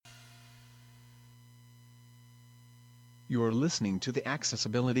You're listening to the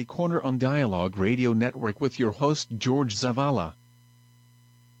Accessibility Corner on Dialogue Radio Network with your host George Zavala.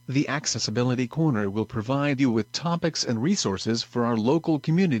 The Accessibility Corner will provide you with topics and resources for our local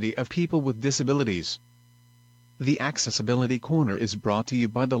community of people with disabilities. The Accessibility Corner is brought to you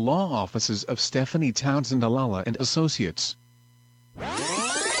by the law offices of Stephanie Townsend Alala and Associates.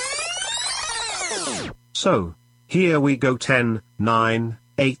 So, here we go. 10, 9,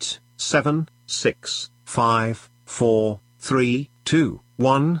 8, 7, 6, 5, 4, 3, 2,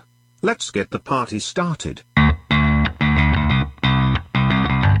 1. Let's get the party started.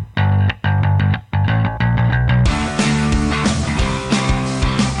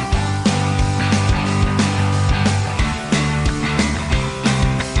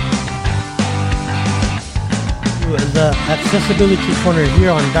 The Accessibility Corner here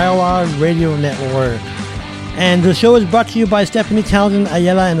on Dialogue Radio Network. And the show is brought to you by Stephanie Townsend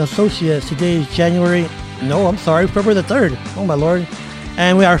Ayala and Associates. Today is February the 3rd. Oh my lord.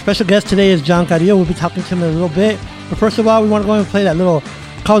 And our special guest today is John Carrillo. We'll be talking to him in a little bit. But first of all, we want to go and play that little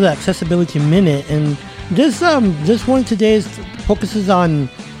called the Accessibility Minute. And this one today focuses on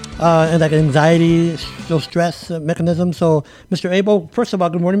like anxiety, stress mechanism. So Mr. Abel, first of all,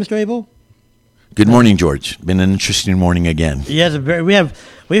 good morning, Mr. Abel. Good morning, George. Been an interesting morning again. Yes,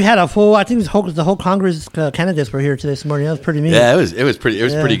 we've had a full. I think the whole Congress candidates were here this morning. That was pretty neat. Yeah, it was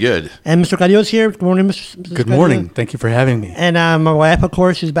pretty good. And Mr. Carrillo's here. Good morning, Mr. Good morning. Thank you for having me. And my wife, of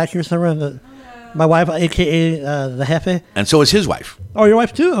course, she's back here somewhere. My wife, aka the Jefe. And so is his wife. Oh, your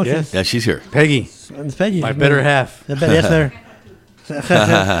wife too? Okay. Yes. Yeah, she's here. Peggy. It's Peggy. My better half. Yes, sir.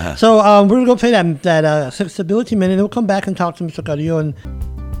 So we're gonna go play that accessibility minute, and we'll come back and talk to Mr. Carrillo and.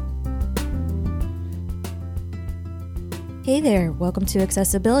 Hey there, welcome to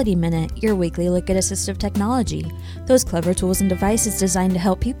Accessibility Minute, your weekly look at assistive technology, those clever tools and devices designed to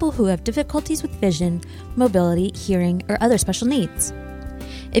help people who have difficulties with vision, mobility, hearing, or other special needs.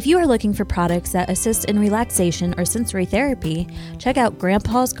 If you are looking for products that assist in relaxation or sensory therapy, check out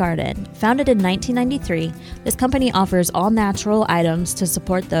Grandpa's Garden. Founded in 1993, this company offers all natural items to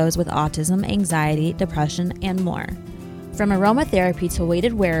support those with autism, anxiety, depression, and more. From aromatherapy to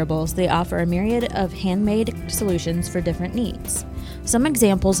weighted wearables, they offer a myriad of handmade solutions for different needs. Some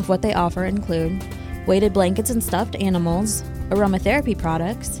examples of what they offer include weighted blankets and stuffed animals, aromatherapy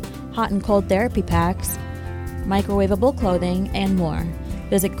products, hot and cold therapy packs, microwavable clothing, and more.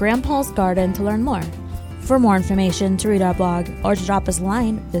 Visit Grandpa's Garden to learn more. For more information, to read our blog, or to drop us a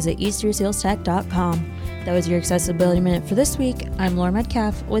line, visit eastersealstech.com. That was your Accessibility Minute for this week. I'm Laura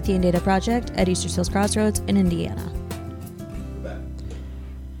Metcalf with the Indata Project at Easter Seals Crossroads in Indiana.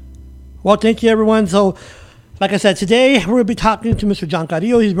 Well, thank you, everyone. So, like I said, today we're going to be talking to Mr. John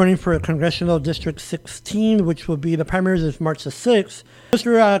Carrillo. He's running for Congressional District 16, which will be the primaries of March the 6th.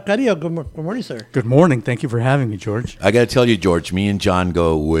 Mr. Carrillo, good morning, sir. Good morning. Thank you for having me, George. I got to tell you, George, me and John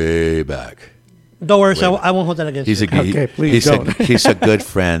go way back. Don't worry, sir. I won't hold that against you. Okay, please don't. He's a good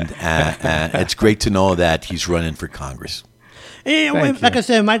friend. It's great to know that he's running for Congress. Like I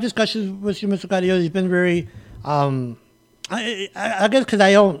said, my discussions with you, Mr. Carrillo, has been very... I guess because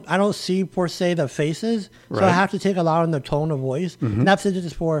I don't see per se the faces, so I have to take a lot on the tone of voice. Mm-hmm. And that's it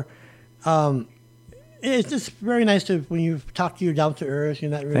just for, it's just very nice to when you talk to you down to earth.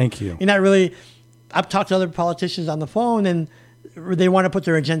 You're not really, thank you. You're not really. I've talked to other politicians on the phone and they want to put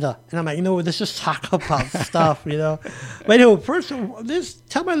their agenda, and I'm like, let's just talk about stuff, But anyway, first,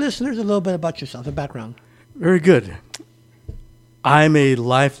 tell my listeners a little bit about yourself, the background. Very good. I'm a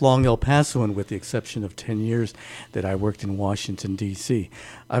lifelong El Pasoan with the exception of 10 years that I worked in Washington, D.C.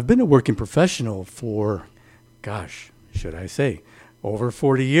 I've been a working professional for, over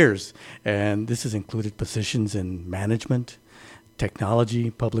 40 years. And this has included positions in management, technology,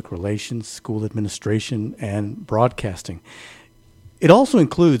 public relations, school administration, and broadcasting. It also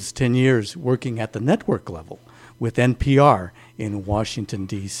includes 10 years working at the network level with NPR in Washington,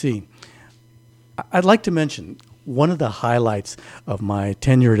 D.C. I'd like to mention one of the highlights of my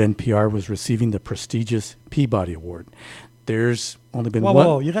tenure at NPR was receiving the prestigious Peabody Award. There's only been one.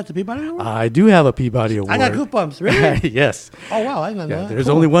 Whoa, you got the Peabody Award? I do have a Peabody Award. I got goosebumps, really? Yes. Oh, wow, I didn't know that. There's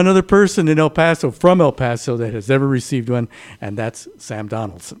only one other person in El Paso, from El Paso, that has ever received one, and that's Sam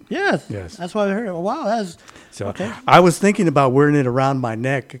Donaldson. Yes. That's what I heard. Wow, that's... So okay. I was thinking about wearing it around my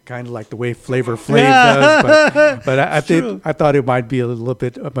neck, kind of like the way Flavor Flav does, but I thought it might be a little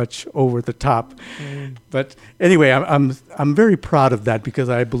bit much over the top. But anyway, I'm very proud of that because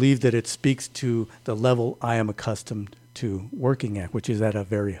I believe that it speaks to the level I am accustomed to working at, which is at a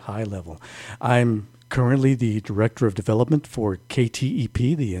very high level. I'm currently the Director of Development for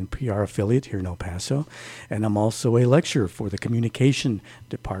KTEP, the NPR affiliate here in El Paso, and I'm also a lecturer for the Communication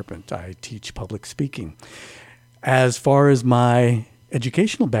Department. I teach public speaking. As far as my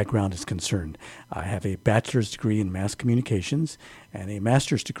educational background is concerned, I have a bachelor's degree in mass communications and a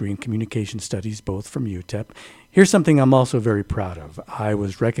master's degree in communication studies, both from UTEP. Here's something I'm also very proud of. I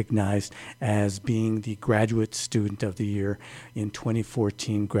was recognized as being the graduate student of the year in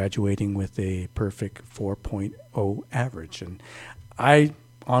 2014, graduating with a perfect 4.0 average. And I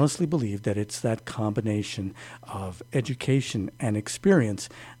honestly believe that it's that combination of education and experience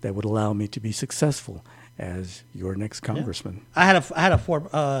that would allow me to be successful as your next congressman. I had a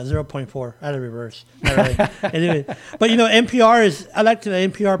 0.4. I had a reverse. Not really. Anyway, but NPR I like the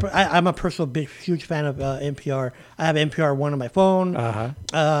NPR, but I'm a personal huge fan of NPR. I have NPR One on my phone. I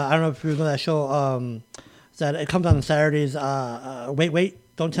don't know if you know that show. That it comes on Saturdays.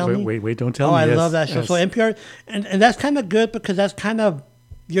 Wait, don't tell me. Wait, don't tell me. Oh, I Yes, love that show. yes. So NPR, and that's kind of good because that's kind of,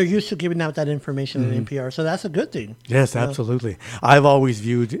 you're used to giving out that information in NPR, so that's a good thing. Yes, absolutely. I've always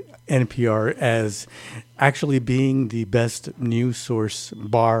viewed NPR as actually being the best news source,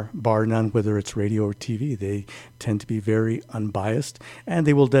 bar none, whether it's radio or TV. They tend to be very unbiased, and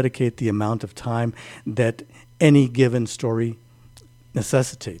they will dedicate the amount of time that any given story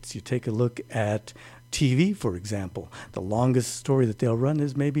necessitates. You take a look at TV, for example. The longest story that they'll run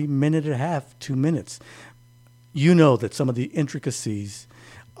is maybe a minute and a half, 2 minutes. You know that some of the intricacies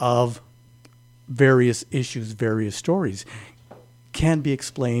of various issues, various stories, can be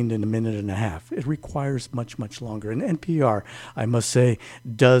explained in a minute and a half. It requires much, much longer. And NPR, I must say,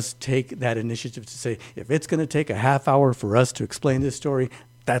 does take that initiative to say, if it's going to take a half hour for us to explain this story,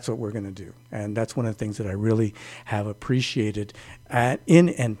 that's what we're going to do. And that's one of the things that I really have appreciated in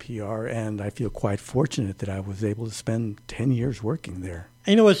NPR, and I feel quite fortunate that I was able to spend 10 years working there.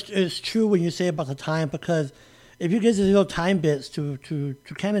 And it's true when you say about the time, because if you give these little time bits to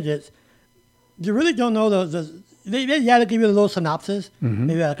candidates, you really don't know they give you a little synopsis,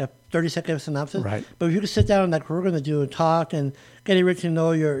 maybe like a 30-second synopsis. Right. But if you can sit down like we're going to do and talk and get to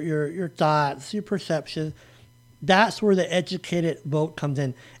know your thoughts, your perceptions, that's where the educated vote comes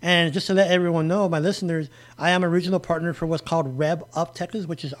in. And just to let everyone know, my listeners, I am a regional partner for what's called Rev Up Texas,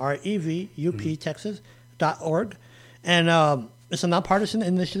 which is REVUP Texas.org. And it's a nonpartisan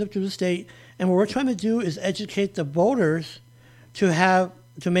initiative through the state. And what we're trying to do is educate the voters to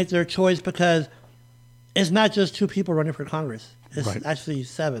make their choice, because it's not just 2 people running for Congress. It's actually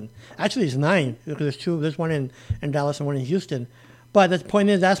 7. Actually, it's 9, because there's 2. There's one in Dallas and one in Houston. But the point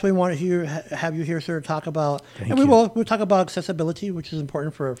is, that's what we want to have you here, sir, talk about. We'll talk about accessibility, which is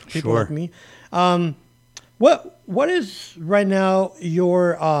important for people like me. What is right now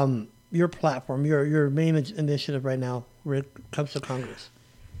your platform, your main initiative right now when it comes to Congress?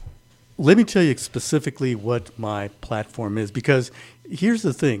 Let me tell you specifically what my platform is, because here's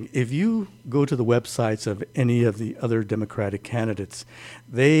the thing. If you go to the websites of any of the other Democratic candidates,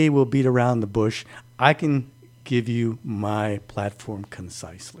 they will beat around the bush. I can give you my platform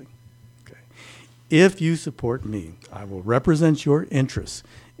concisely. Okay. If you support me, I will represent your interests,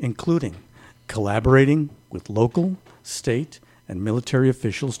 including collaborating with local, state, and military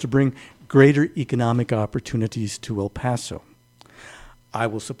officials to bring greater economic opportunities to El Paso. I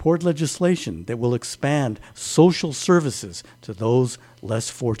will support legislation that will expand social services to those less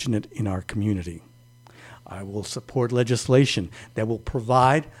fortunate in our community. I will support legislation that will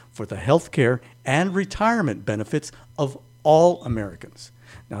provide for the health care and retirement benefits of all Americans.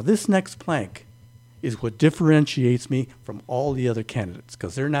 Now, this next plank is what differentiates me from all the other candidates,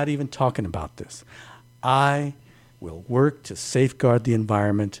 because they're not even talking about this. I will work to safeguard the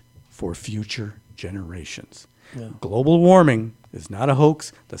environment for future generations. Yeah. Global warming is not a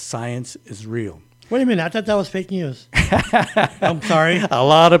hoax. The science is real. Wait a minute. I thought that was fake news. I'm sorry. A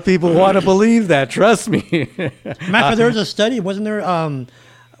lot of people want to believe that. Trust me. Matt, there was a study, wasn't there? I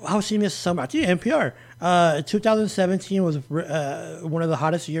was seeing this somewhere. I think NPR. 2017 was one of the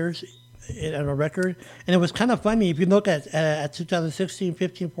hottest years on a record. And it was kind of funny. If you look at 2016,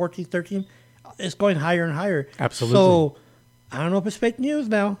 15, 14, 13, it's going higher and higher. Absolutely. So I don't know if it's fake news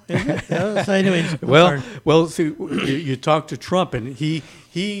now. Is it? So anyways. Well, see, you talk to Trump, and he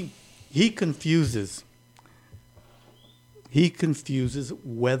confuses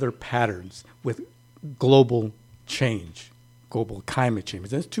weather patterns with global change, global climate change.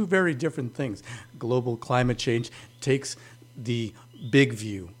 That's 2 very different things. Global climate change takes the big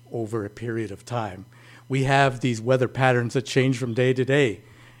view over a period of time. We have these weather patterns that change from day to day,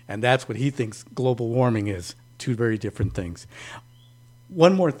 and that's what he thinks global warming is. 2 very different things.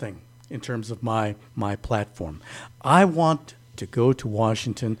 One more thing in terms of my platform. I want to go to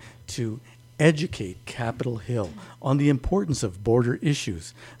Washington to educate Capitol Hill on the importance of border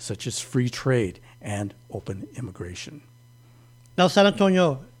issues such as free trade and open immigration. Now, San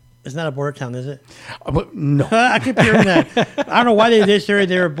Antonio, It's not a border town, is it? But no. I keep hearing that. I don't know why they say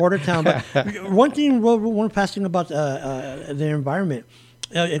they're a border town, but one thing, one past thing about the environment,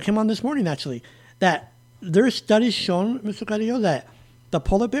 it came on this morning actually, that there's studies shown, Mr. Carrillo, that the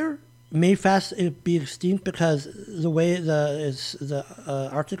polar bear may fast be extinct because the way the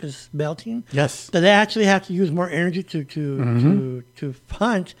Arctic is melting. Yes. That they actually have to use more energy to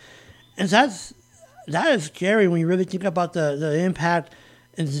hunt, and that is scary when you really think about the impact.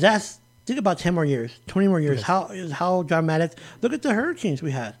 And think about 10 more years, 20 more years. Yes. How dramatic. Look at the hurricanes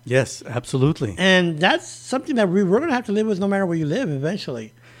we had. Yes, absolutely. And that's something that we're going to have to live with no matter where you live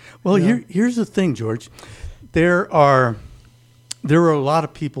eventually. Well, here's the thing, George. There are a lot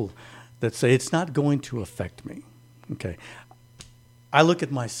of people that say it's not going to affect me. Okay. I look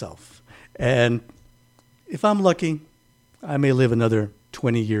at myself, and if I'm lucky, I may live another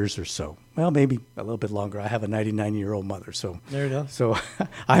 20 years or so. Well, maybe a little bit longer. I have a 99-year-old mother, so there you go. So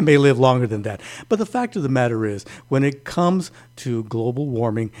I may live longer than that. But the fact of the matter is, when it comes to global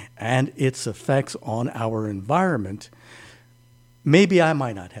warming and its effects on our environment, maybe I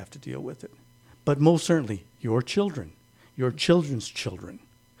might not have to deal with it. But most certainly, your children, your children's children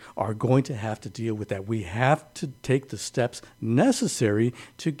are going to have to deal with that. We have to take the steps necessary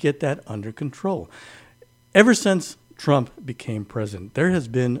to get that under control. Ever since Trump became president, there has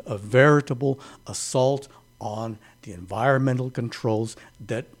been a veritable assault on the environmental controls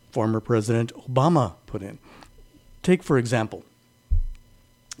that former President Obama put in. Take, for example,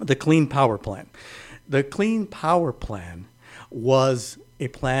 the Clean Power Plan. The Clean Power Plan was a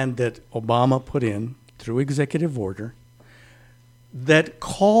plan that Obama put in through executive order that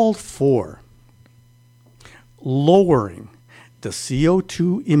called for lowering the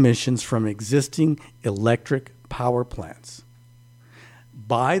CO2 emissions from existing electric power plants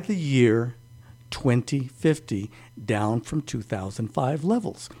by the year 2050 down from 2005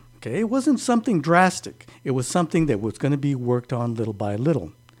 levels. Okay, it wasn't something drastic. It was something that was going to be worked on little by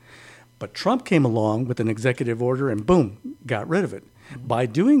little. But Trump came along with an executive order and boom, got rid of it. By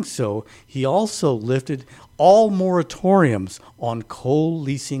doing so, he also lifted all moratoriums on coal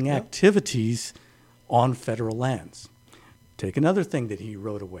leasing activities on federal lands. Take another thing that he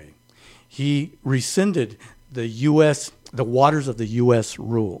wrote away. He rescinded the Waters of the U.S.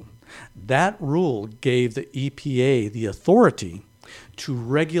 rule. That rule gave the EPA the authority to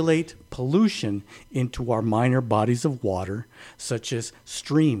regulate pollution into our minor bodies of water, such as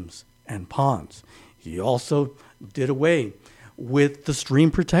streams and ponds. He also did away with the stream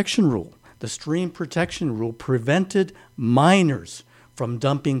protection rule. The stream protection rule prevented miners from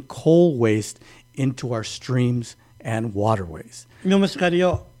dumping coal waste into our streams and waterways. Mr.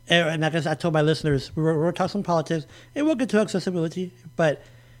 Carrillo, and I guess I told my listeners, we're talking politics, and we'll get to accessibility, but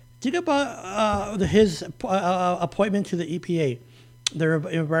think about his appointment to the EPA, their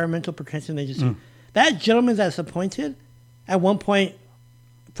Environmental Protection Agency. That gentleman that's appointed, at one point,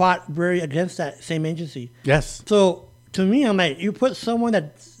 fought very against that same agency. Yes. So, to me, I'm like, you put someone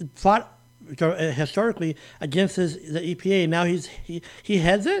that fought historically against the EPA, now he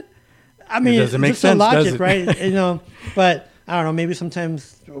heads it? I mean, it doesn't make sense, logic, does it? Right? But I don't know. Maybe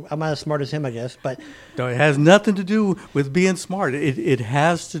sometimes I'm not as smart as him, I guess. But no, it has nothing to do with being smart. It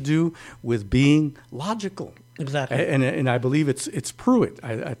has to do with being logical. Exactly. And I believe it's Pruitt,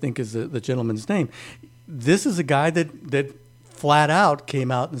 I think is the gentleman's name. This is a guy that flat out came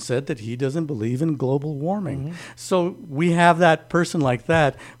out and said that he doesn't believe in global warming. Mm-hmm. So we have that person like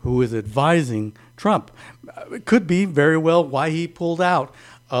that who is advising Trump. It could be very well why he pulled out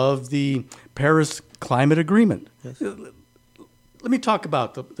of the Paris Climate Agreement. Yes. Let me talk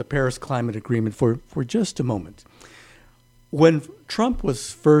about the Paris Climate Agreement for just a moment. When Trump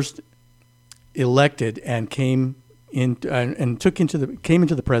was first elected and came into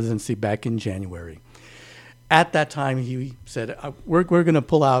the presidency back in January, at that time he said, we're going to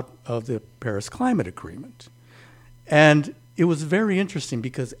pull out of the Paris Climate Agreement. And it was very interesting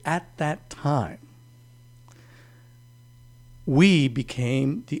because at that time, we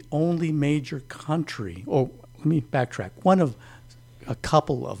became the only major country, or let me backtrack, one of a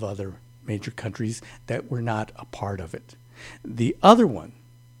couple of other major countries that were not a part of it. The other one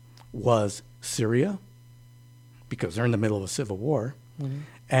was Syria, because they're in the middle of a civil war, mm-hmm.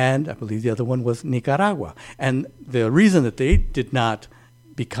 and I believe the other one was Nicaragua. And the reason that they did not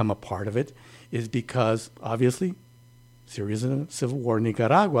become a part of it is because, obviously, Syria's in a civil war,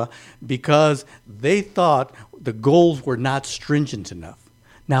 Nicaragua, because they thought the goals were not stringent enough.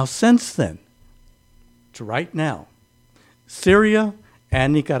 Now, since then, to right now, Syria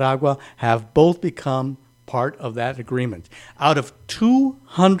and Nicaragua have both become part of that agreement. Out of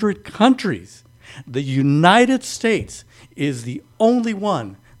 200 countries, the United States is the only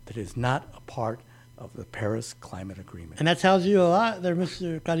one that is not a part of the Paris Climate Agreement. And that tells you a lot there,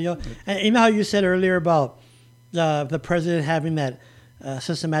 Mr. Carrillo. And you know how you said earlier about the president having that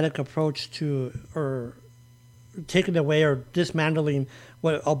systematic approach to, or taking away or dismantling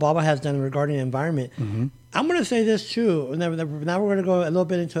what Obama has done regarding the environment. Mm-hmm. I'm going to say this too. Now we're going to go a little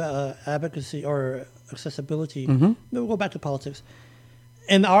bit into advocacy or accessibility. Mm-hmm. We'll go back to politics.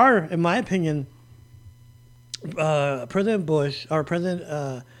 In my opinion, President Bush, or President,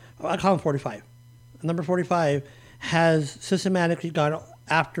 I call him 45. Number 45 has systematically gone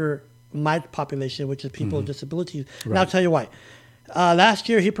after my population, which is people with disabilities. Right. And I'll tell you why. Last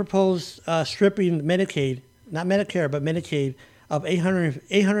year, he proposed stripping Medicaid, not Medicare, but Medicaid, of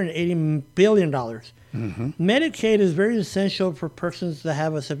 $880 billion. Mm-hmm. Medicaid is very essential for persons that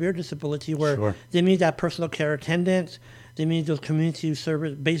have a severe disability where Sure. they need that personal care attendant, they need those community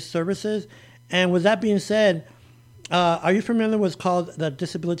based services. And with that being said, are you familiar with what's called the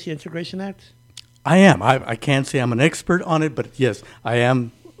Disability Integration Act? I am. I can't say I'm an expert on it, but yes, I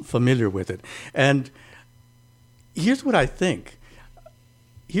am familiar with it. And here's what I think.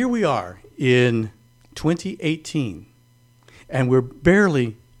 Here we are in 2018, and we're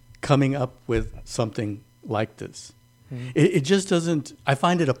barely coming up with something like this. Mm-hmm. It just doesn't, I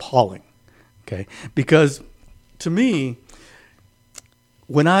find it appalling, okay? Because to me,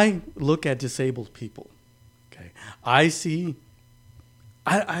 when I look at disabled people, okay, I see,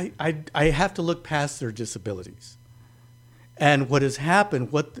 I have to look past their disabilities. And what has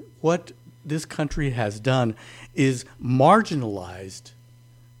happened, what this country has done is marginalized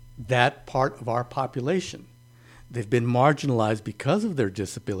that part of our population. They've been marginalized because of their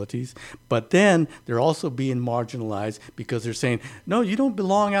disabilities, but then they're also being marginalized because they're saying, no, you don't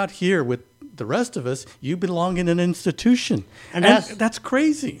belong out here with the rest of us. You belong in an institution. And that's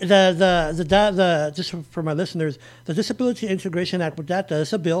crazy. Just for my listeners, the Disability Integration Act, what that does,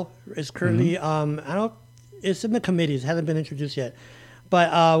 it's a bill. It's currently, it's in the committees. It hasn't been introduced yet.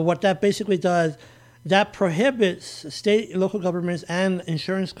 But what that basically does, that prohibits state, local governments, and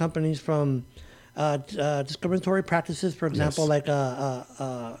insurance companies from discriminatory practices. For example, Yes. like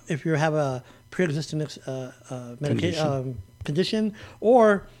if you have a pre-existing condition,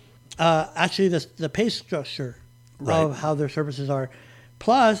 or actually the pay structure of how their services are.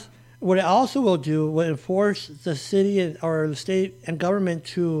 Plus, what it also will do will enforce the city or the state and government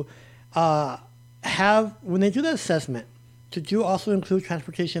to have, when they do the assessment, to do also include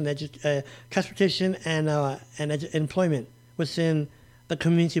transportation and employment within the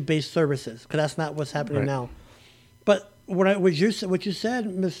community-based services, because that's not what's happening now. But what you said,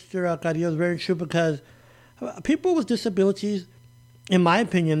 Mr. Carrillo, is very true, because people with disabilities, in my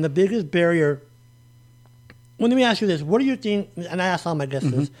opinion, the biggest barrier. Well, let me ask you this: what do you think? And I ask all my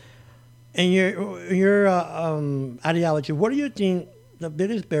guests this. In your ideology, what do you think the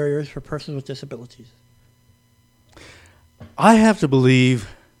biggest barriers for persons with disabilities? I have to believe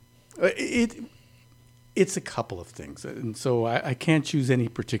it's a couple of things, and so I can't choose any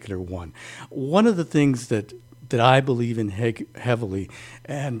particular one. One of the things that I believe in heavily,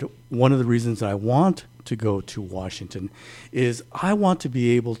 and one of the reasons I want to go to Washington, is I want to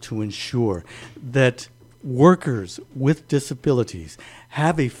be able to ensure that workers with disabilities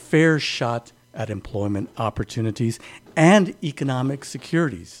have a fair shot at employment opportunities and economic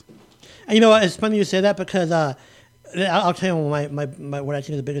securities. And you know what? It's funny you say that, because I'll tell you my what I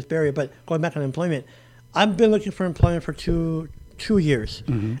think is the biggest barrier. But going back on employment, I've been looking for employment for two years,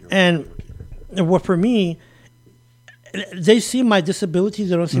 and what for me, they see my disabilities,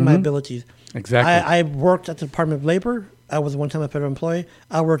 they don't see my abilities. Exactly. I worked at the Department of Labor. I was one time a federal employee.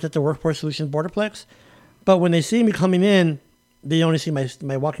 I worked at the Workforce Solutions Borderplex. But when they see me coming in, they only see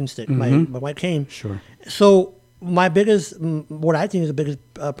my walking stick, my white cane. Sure. So my biggest, what I think is the biggest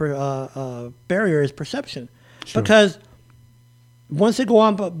barrier is perception. Sure. Because once they go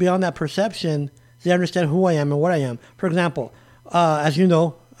on beyond that perception, they understand who I am and what I am. For example, as you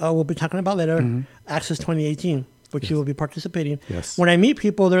know, we'll be talking about later, Access 2018, which you will be participating. Yes. When I meet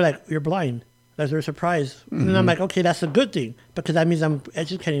people, they're like, "You're blind." They're surprised. And I'm like, okay, that's a good thing, because that means I'm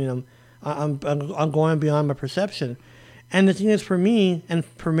educating them. I'm going beyond my perception. And the thing is, for me and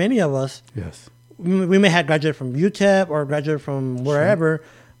for many of us, Yes. we may have graduated from UTEP or graduated from wherever,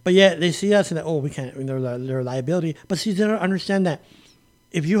 but yet they see us and they, we can't, they're a liability. But see, they don't understand that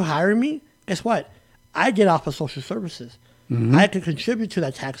if you hire me, guess what? I get off of social services. I can contribute to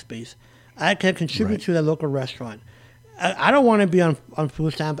that tax base. I can contribute to that local restaurant. I don't want to be on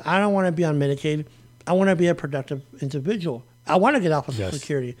food stamps. I don't want to be on Medicaid. I want to be a productive individual. I want to get off of Social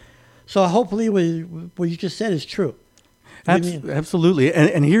Security. So hopefully what you just said is true. Absolutely.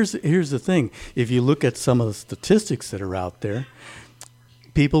 And here's the thing. If you look at some of the statistics that are out there,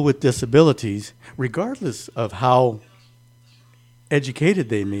 people with disabilities, regardless of how educated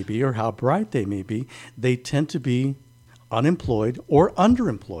they may be or how bright they may be, they tend to be unemployed or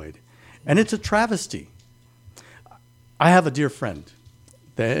underemployed. And it's a travesty. I have a dear friend,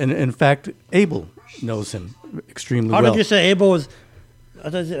 and in fact, Abel knows him extremely How well. did you say Abel was?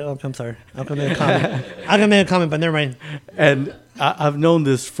 I'm sorry. I'm going to make a comment. I'm going to make a comment, but never mind. And I've known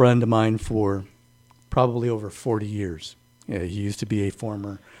this friend of mine for probably over 40 years. Yeah, he used to be a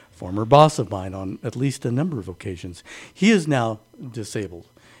former boss of mine on at least a number of occasions. He is now disabled.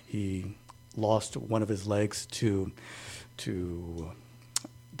 He lost one of his legs to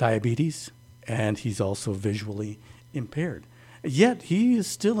diabetes, and he's also visually impaired. Yet he is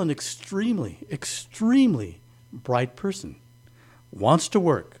still an extremely, extremely bright person. Wants to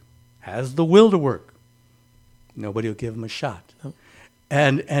work, has the will to work. Nobody will give him a shot. Nope.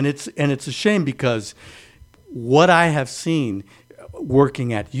 And it's a shame, because what I have seen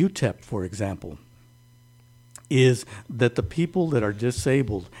working at UTEP, for example, is that the people that are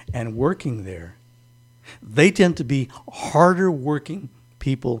disabled and working there, they tend to be harder working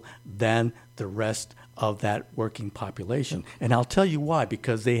people than the rest of that working population. And I'll tell you why,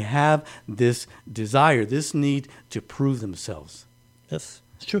 because they have this desire, this need to prove themselves. Yes,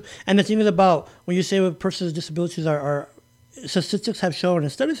 it's true. And the thing is about when you say with persons with disabilities are statistics have shown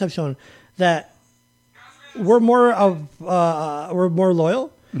and studies have shown that we're more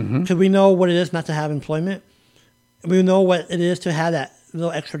loyal because we know what it is not to have employment. We know what it is to have that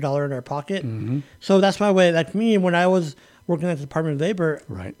little extra dollar in our pocket. So that's my way. Like me, when I was working at the Department of Labor,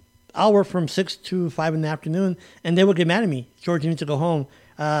 Right. I'll work from 6 to 5 in the afternoon, and they would get mad at me. George, you need to go home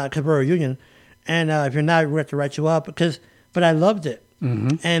because we're a union. And if you're not, we have to write you up. But I loved it.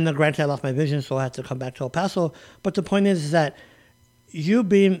 And granted, I lost my vision, so I had to come back to El Paso. But the point is that you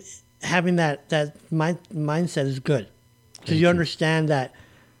having that mindset is good. Because you understand that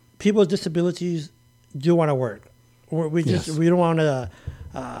people with disabilities do want to work. We don't want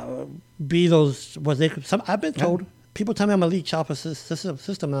to be those, I've been told, people tell me I'm a leech off a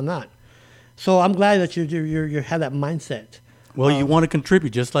system, and I'm not. So I'm glad that you have that mindset. Well, you want to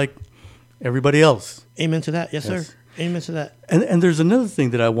contribute just like everybody else. Amen to that. Yes, Yes. sir. Amen to that. And there's another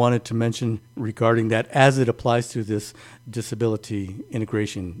thing that I wanted to mention regarding that as it applies to this Disability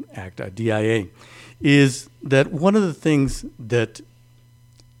Integration Act, DIA, is that one of the things that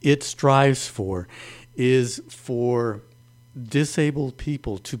it strives for is for disabled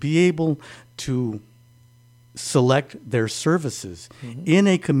people to be able to select their services in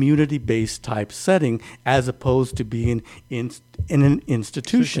a community-based type setting as opposed to being in an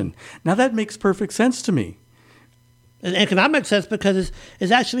institution. Now, that makes perfect sense to me. It economic sense because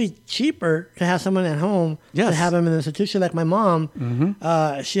it's actually cheaper to have someone at home Yes. to have them in an institution. Like my mom,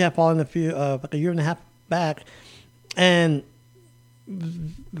 she had fallen like a year and a half back, and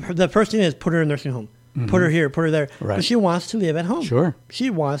the first thing is put her in a nursing home, put her here, put her there, Right. but she wants to live at home. Sure.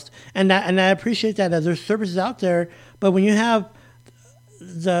 She wants, and I appreciate that there's services out there. But when you have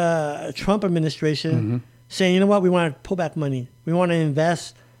the Trump administration saying, you know what, we want to pull back money, we want to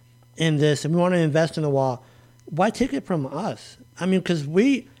invest in this, and we want to invest in the wall. Why take it from us? I mean, because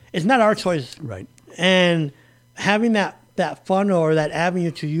it's not our choice. Right. And having that funnel or that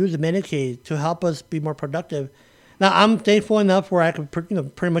avenue to use Medicaid to help us be more productive. Now, I'm thankful enough where I can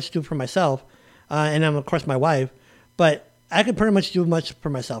pretty much do for myself, and I'm, of course, my wife, but I can pretty much do much for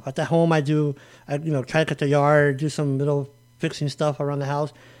myself. At the home, I try to cut the yard, do some little fixing stuff around the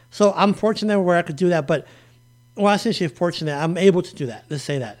house. So I'm fortunate where I could do that. But, well, I say fortunate. I'm able to do that. Let's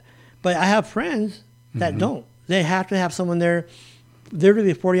say that. But I have friends that don't. They have to have someone there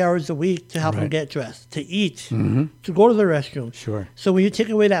literally 40 hours a week to help them get dressed, to eat, to go to the restroom. Sure. So when you take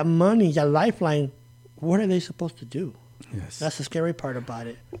away that money, that lifeline, what are they supposed to do? Yes. That's the scary part about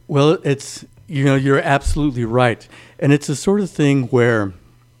it. Well, it's, you're absolutely right. And it's the sort of thing where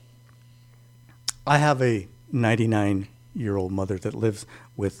I have a 99-year-old mother that lives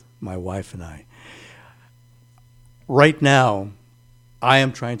with my wife and I. Right now, I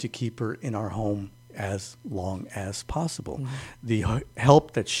am trying to keep her in our home as long as possible. The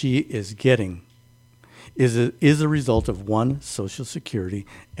help that she is getting is a result of, one, Social Security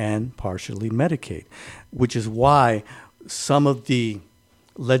and partially Medicaid, which is why some of the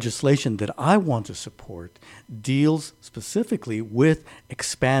legislation that I want to support deals specifically with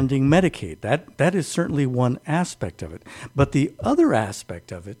expanding Medicaid. That is certainly one aspect of it. But the other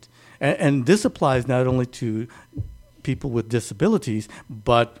aspect of it, and this applies not only to people with disabilities,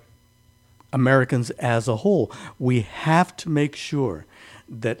 but Americans as a whole, we have to make sure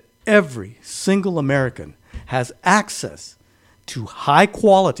that every single American has access to high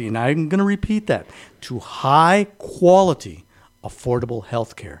quality, and I'm going to repeat that, to high quality affordable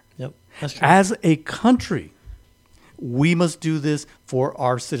health care. Yep, that's true. As a country, we must do this for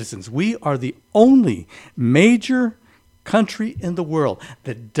our citizens. We are the only major country in the world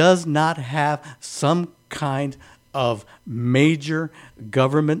that does not have some kind of major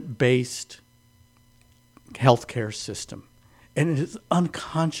government-based healthcare system. And it is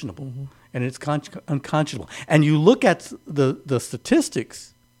unconscionable. Mm-hmm. And it's unconscionable. And you look at the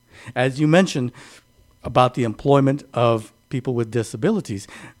statistics, as you mentioned, about the employment of people with disabilities.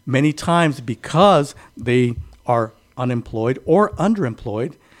 Many times because they are unemployed or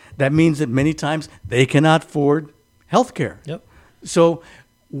underemployed, that means that many times they cannot afford health care. Yep. So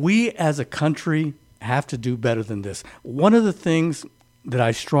we as a country have to do better than this. One of the things that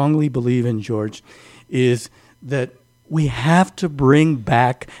I strongly believe in, George, is that we have to bring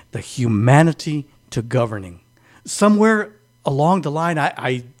back the humanity to governing. Somewhere along the line,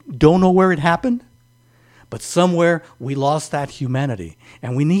 I don't know where it happened, but somewhere we lost that humanity,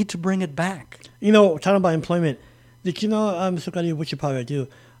 and we need to bring it back. You know, talking about employment, did you know, Mr. Cuddy, which you probably do,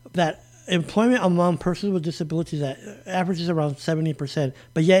 that employment among persons with disabilities that averages around 70%,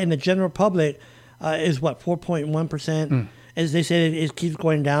 but yet in the general public is what, 4.1%? As they say, it keeps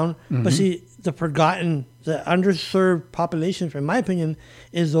going down. But see, the underserved population, in my opinion,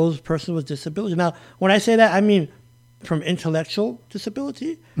 is those persons with disabilities. Now, when I say that, I mean from intellectual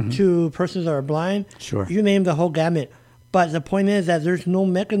disability to persons that are blind. Sure. You name the whole gamut. But the point is that there's no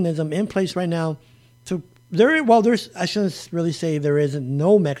mechanism in place right now to I shouldn't really say there isn't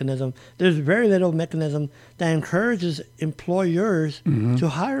no mechanism. There's very little mechanism that encourages employers to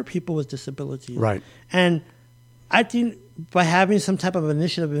hire people with disabilities. Right. And I think by having some type of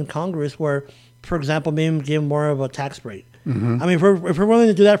initiative in Congress where, for example, maybe give more of a tax break. I mean, if we're willing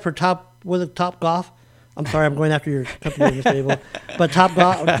to do that for Top Golf, I'm sorry, I'm going after your company, Mr. Abel, but Top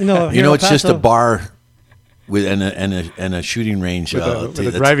Golf, it's just a bar with and a shooting range, with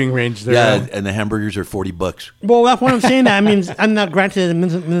a driving range there. Yeah, and the hamburgers are $40. Well, that's what I'm saying. That I mean, I'm not granted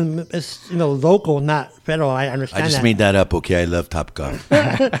it's local, not federal. I understand. I just that. made that up. Okay, I love Top Golf.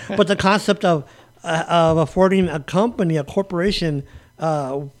 But the concept of affording a company, a corporation,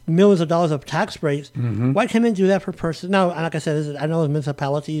 millions of dollars of tax breaks, why can't they do that for persons? Now, like I said, I know there's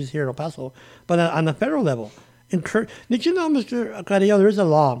municipalities here in El Paso, but on the federal level, did you know, Mr. Carrillo, there is a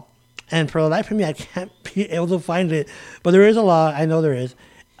law, and for the life of me, I can't be able to find it, but there is a law, I know there is,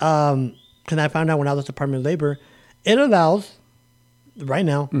 because I found out when I was at the Department of Labor, it allows, right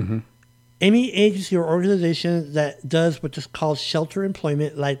now, any agency or organization that does what's just called shelter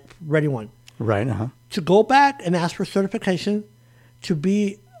employment, like Ready One, Right, to go back and ask for certification to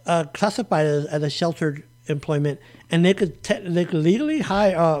be classified as a sheltered employment, and they could legally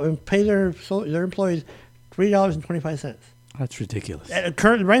hire and pay their employees $3.25. That's ridiculous.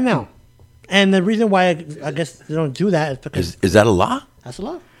 Currently, right now, and the reason why I guess they don't do that is because Is that a law? that's a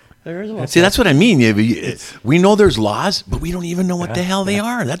law. There is a law. See, that's what I mean. We know there's laws, but we don't even know what the hell they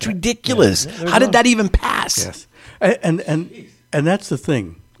are. That's ridiculous. How did that even pass? Yes, and that's the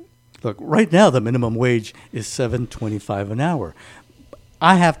thing. Look, right now the minimum wage is $7.25 an hour.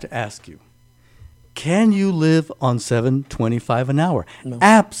 I have to ask you, can you live on $7.25 an hour? No.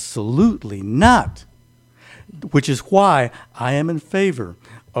 Absolutely not. Which is why I am in favor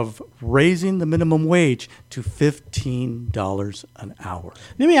of raising the minimum wage to $15 an hour.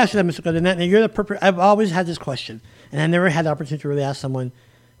 Let me ask you that, Mr. Gooden. Now, you're the perfect. I've always had this question, and I never had the opportunity to really ask someone.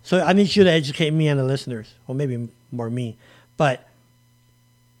 So I need you to educate me and the listeners, or maybe more me. But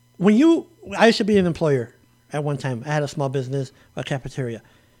I used to be an employer at one time. I had a small business, a cafeteria,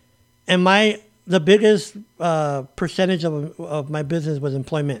 and the biggest percentage of my business was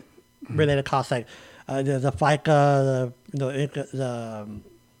employment related costs, like the FICA, the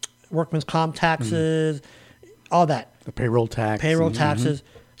workman's comp taxes, all that. The payroll tax. Taxes.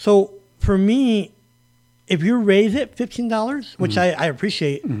 So for me, if you raise it $15, which I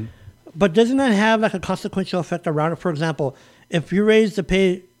appreciate, but doesn't that have like a consequential effect around it? For example, if you raise the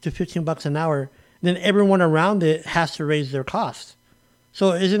pay to $15 an hour, then everyone around it has to raise their costs.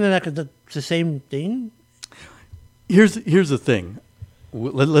 So isn't it like the same thing? Here's the thing.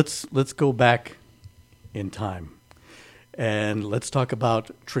 Let's go back in time, and let's talk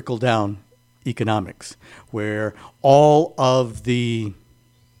about trickle down economics, where all of the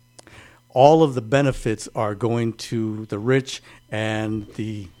benefits are going to the rich and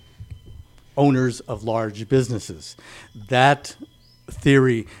the owners of large businesses. That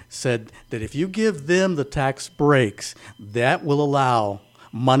theory said that if you give them the tax breaks, that will allow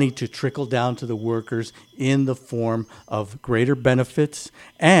money to trickle down to the workers in the form of greater benefits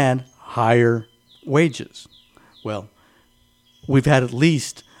and higher wages. Well, we've had at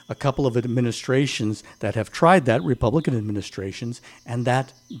least a couple of administrations that have tried that, Republican administrations, and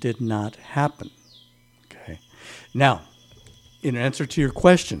that did not happen. Okay. Now, in answer to your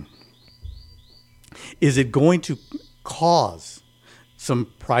question, is it going to cause some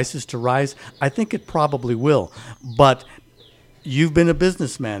prices to rise? I think it probably will. But you've been a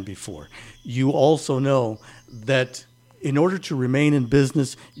businessman before. You also know that in order to remain in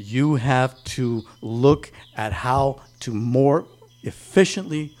business, you have to look at how to more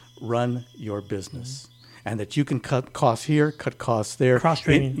efficiently run your business. And that you can cut costs here, cut costs there.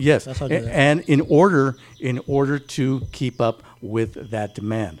 Cross-training. Yes. That's how I do that. And in order to keep up with that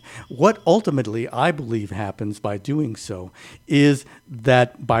demand. What ultimately I believe happens by doing so is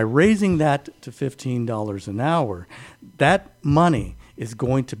that by raising that to $15 an hour, that money is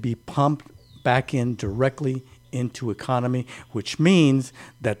going to be pumped back in directly into economy, which means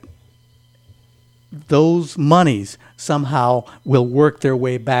that those monies somehow will work their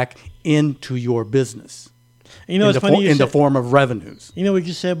way back into your business. You know, it's funny in the form of revenues. You know what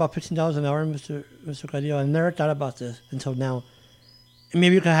you said about $15 an hour, Mr. Carrillo? I never thought about this until now. And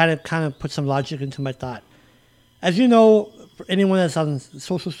maybe you can have to kind of put some logic into my thought. As you know, for anyone that's on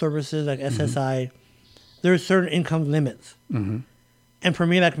social services like SSI, there are certain income limits. Mm-hmm. And for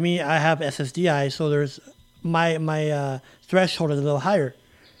me, like me, I have SSDI, so there's my threshold is a little higher.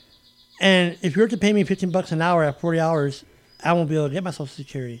 And if you were to pay me $15 an hour at 40 hours, I won't be able to get my Social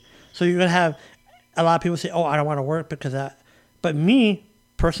Security. So you're going to have a lot of people say, oh, I don't want to work because that. But me,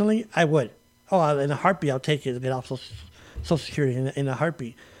 personally, I would. Oh, in a heartbeat, I'll take it to get off Social Security in a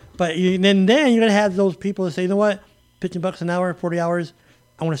heartbeat. But then you're going to have those people that say, you know what, $15 an hour, 40 hours,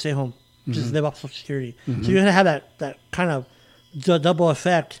 I want to stay home. Just live off Social Security. So you're going to have that kind of double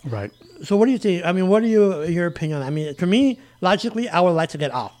effect. Right. So what do you think? I mean, what are your opinion on that? I mean, for me, logically, I would like to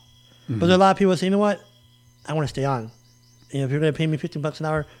get off. But there are a lot of people that say, you know what, I want to stay on. You know, if you're going to pay me $15 an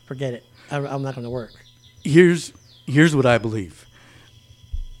hour, forget it. I'm not going to work. Here's what I believe.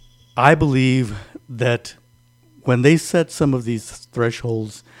 I believe that when they set some of these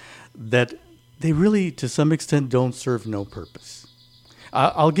thresholds, that they really, to some extent, don't serve no purpose.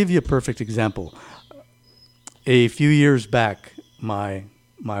 I'll give you a perfect example. A few years back, my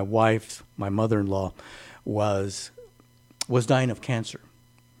wife, my mother-in-law, was dying of cancer.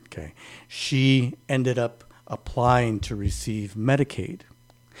 Okay, she ended up applying to receive Medicaid.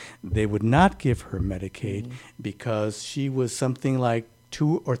 They would not give her Medicaid because she was something like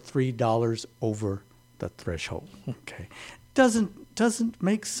 $2 or $3 over the threshold. Okay, doesn't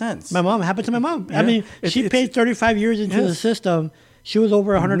make sense. My mom, happened to my mom. Yeah. I mean, she paid 35 years into the system. She was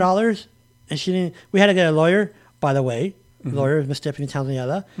over $100, and she didn't. We had to get a lawyer, by the way. Lawyer is Miss Stephanie Townsend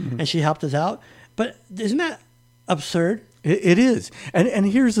Ayala, and she helped us out. But isn't that absurd? It is, and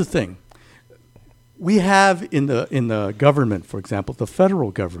here's the thing: we have in the government, for example, the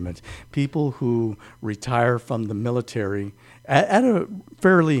federal government, people who retire from the military at a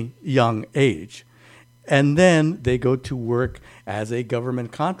fairly young age, and then they go to work as a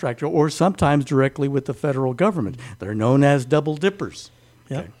government contractor, or sometimes directly with the federal government. They're known as double dippers.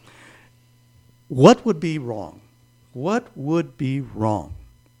 Yeah. Okay. What would be wrong? What would be wrong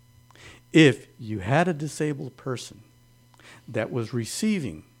if you had a disabled person that was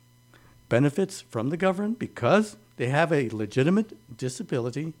receiving benefits from the government because they have a legitimate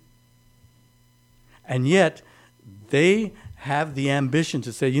disability, and yet they have the ambition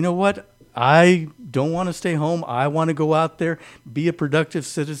to say, you know what, I don't want to stay home. I want to go out there, be a productive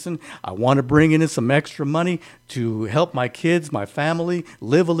citizen. I want to bring in some extra money to help my kids, my family,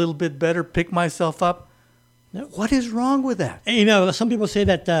 live a little bit better, pick myself up. What is wrong with that? And, you know, some people say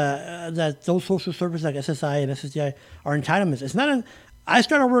that that those social services like SSI and SSDI are entitlements. It's not. I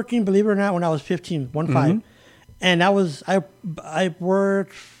started working, believe it or not, when I was 15, 1-5. And that was, I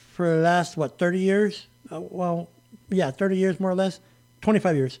worked for the last, 30 years? 30 years more or less,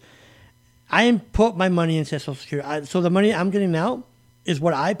 25 years. I put my money into Social Security. So the money I'm getting now is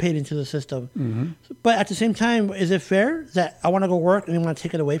what I paid into the system. But at the same time, is it fair that I want to go work and they want to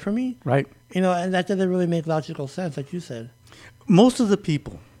take it away from me? Right. You know, and that doesn't really make logical sense, like you said. Most of the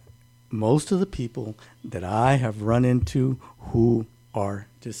people that I have run into who are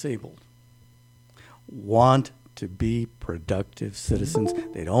disabled want to be productive citizens.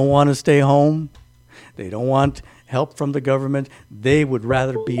 They don't want to stay home. They don't want help from the government. They would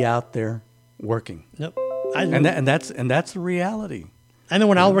rather be out there working. Yep. And that's the reality. I know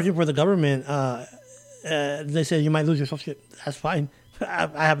when I was working for the government, they said you might lose your Social Security. That's fine.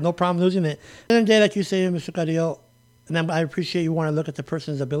 I have no problem losing it. At the end of the day, like you say, Mr. Carrillo, and I appreciate you want to look at the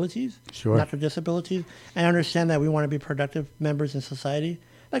person's abilities, Sure. not their disabilities, and I understand that we want to be productive members in society,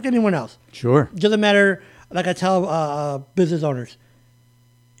 like anyone else. Sure. It doesn't matter, like I tell business owners,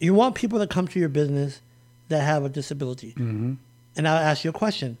 you want people to come to your business that have a disability. Mm-hmm. And I'll ask you a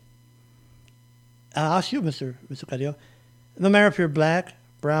question. I'll ask you, Mr. Carrillo. No matter if you're black,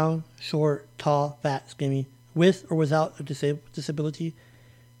 brown, short, tall, fat, skinny, with or without a disability,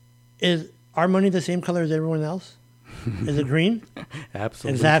 is our money the same color as everyone else? Is it green?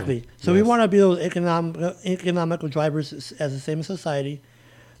 Absolutely. Exactly. So we want to be those economical drivers as the same society.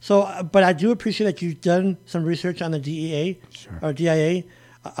 So, but I do appreciate that you've done some research on the DEA or DIA.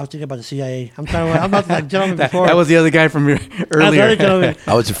 I was thinking about the CIA. I'm about that gentleman before. That was the other guy from earlier.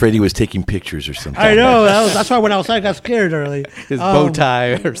 I was afraid he was taking pictures or something. I know. That's why when I was outside, I got scared early. His bow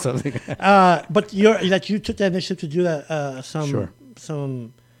tie or something. But you took that initiative to do that,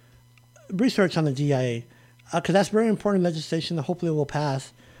 some research on the DIA, because that's very important legislation that hopefully will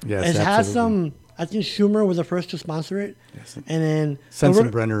pass. Yes, it has some. I think Schumer was the first to sponsor it, yes. And then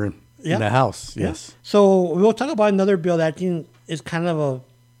Sensenbrenner in the House. Yes. Yeah. So we'll talk about another bill that I think is kind of a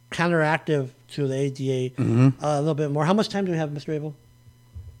counteractive to the ADA a little bit more. How much time do we have, Mr. Abel?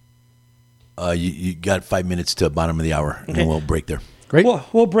 You got 5 minutes to bottom of the hour, and then we'll break there. Great.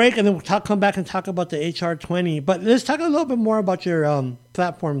 We'll break, and then we'll come back and talk about the HR 20. But let's talk a little bit more about your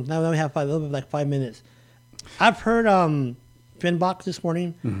platform. Now that we have a little bit like 5 minutes. I've heard Finbach this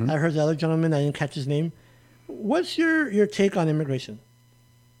morning. I heard the other gentleman. I didn't catch his name. What's your take on immigration?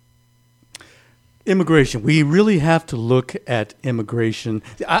 Immigration. We really have to look at immigration.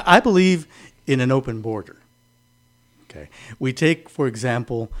 I believe in an open border. Okay. We take, for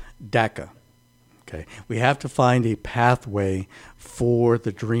example, DACA. Okay. We have to find a pathway for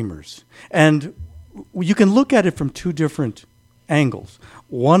the dreamers. And you can look at it from two different angles.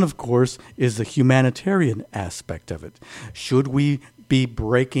 One, of course, is the humanitarian aspect of it. Should we be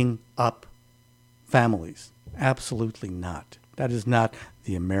breaking up families? Absolutely not. That is not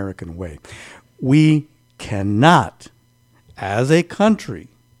the American way. We cannot, as a country,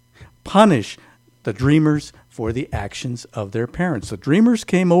 punish the dreamers for the actions of their parents. The dreamers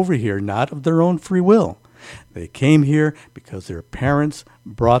came over here not of their own free will. They came here because their parents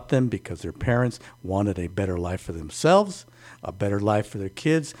brought them, because their parents wanted a better life for themselves, a better life for their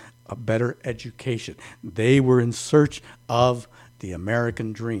kids, a better education. They were in search of the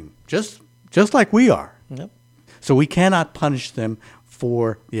American dream, just like we are. Yep. So we cannot punish them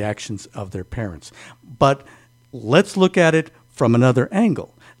for the actions of their parents. But let's look at it from another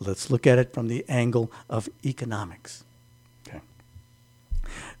angle. Let's look at it from the angle of economics. Okay.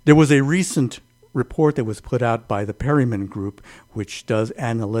 There was a recent report that was put out by the Perryman Group, which does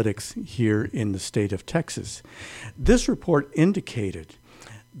analytics here in the state of Texas. This report indicated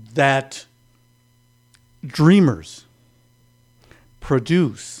that dreamers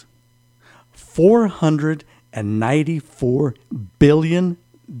produce $494 billion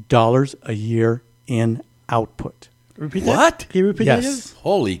a year in output. Repeat What? that? Can you repeat that again? Yes.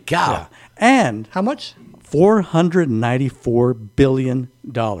 Holy cow. Yeah. And How much? $494 billion.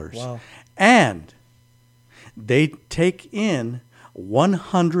 Wow. And they take in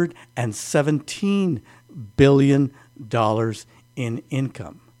 $117 billion in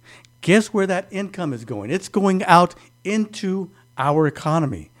income. Guess where that income is going? It's going out into our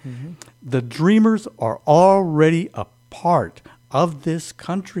economy. Mm-hmm. The dreamers are already a part of this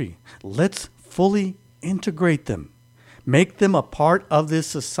country. Let's fully integrate them. Make them a part of this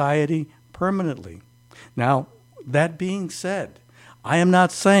society permanently. Now, that being said, I am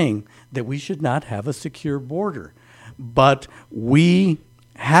not saying that we should not have a secure border, but we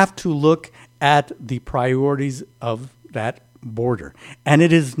have to look at the priorities of that border. And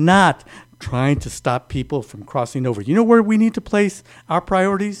it is not trying to stop people from crossing over. You know where we need to place our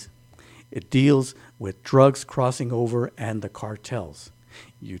priorities? It deals with drugs crossing over and the cartels.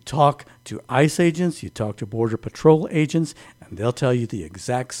 You talk to ICE agents, you talk to Border Patrol agents, and they'll tell you the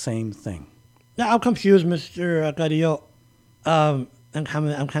exact same thing. Now, I'm confused, Mr. Carrillo. I'm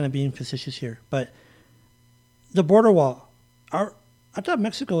kind of being facetious here, but the border wall, I thought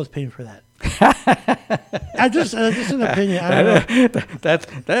Mexico was paying for that. Just an opinion. I don't know.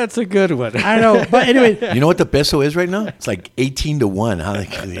 That's a good one. I know, but anyway. You know what the peso is right now? It's like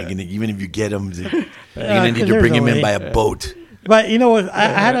 18-1. Even if you get them, you're going to need to bring them in by a boat. But you know, I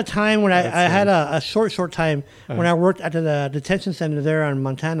had a time when I had a short time when I worked at the detention center there in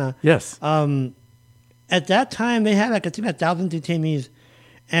Montana. Yes. At that time, they had 1,000 detainees,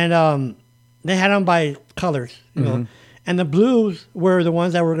 and they had them by colors, you know. And the blues were the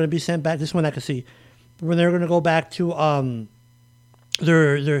ones that were going to be sent back. This one I could see when they were going to go back to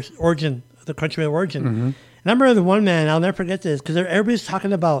their origin, the country of origin. And I remember the one man, I'll never forget this, because everybody's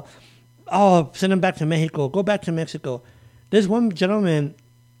talking about, send them back to Mexico, go back to Mexico. This one gentleman,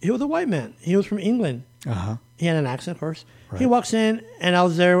 he was a white man. He was from England. He had an accent, of course. Right. He walks in, and I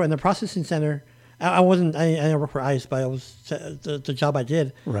was there in the processing center. I didn't work for ICE, but I was the job I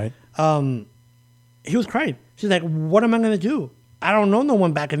did. Right. He was crying. She's like, what am I going to do? I don't know no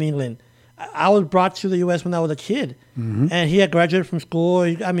one back in England. I was brought to the U.S. when I was a kid. And he had graduated from school.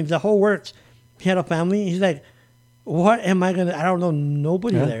 The whole works. He had a family. He's like, what am I going to... I don't know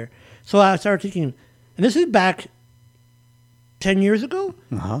nobody there. So I started thinking, and this is back 10 years ago.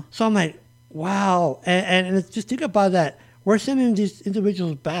 So I'm like, wow. And it's just think about that. We're sending these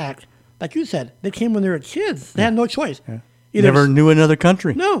individuals back. Like you said, they came when they were kids. They had no choice. Yeah. Either Never knew another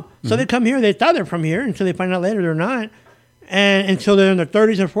country. No. So they come here. They thought they're from here until they find out later they're not. And until they're in their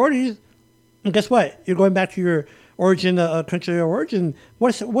 30s and 40s. And guess what? You're going back to your origin, country of origin.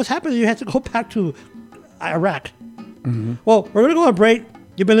 What's happened? You had to go back to Iraq. Well, we're going to go on a break.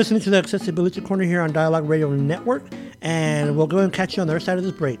 You've been listening to the Accessibility Corner here on Dialogue Radio Network. And we'll go and catch you on the other side of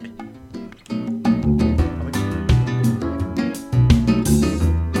this break.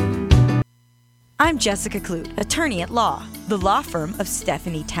 I'm Jessica Clute, attorney at law. The law firm of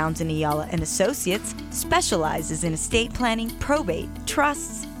Stephanie Townsend Ayala and Associates specializes in estate planning, probate,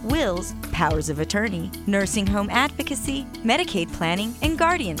 trusts, wills, powers of attorney, nursing home advocacy, Medicaid planning, and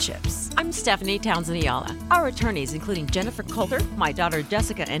guardianships. I'm Stephanie Townsend Ayala. Our attorneys, including Jennifer Coulter, my daughter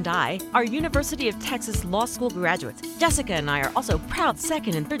Jessica, and I, are University of Texas Law School graduates. Jessica and I are also proud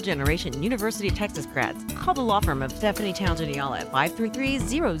second and third generation University of Texas grads. Call the law firm of Stephanie Townsend Ayala at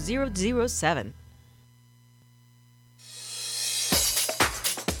 533-0007.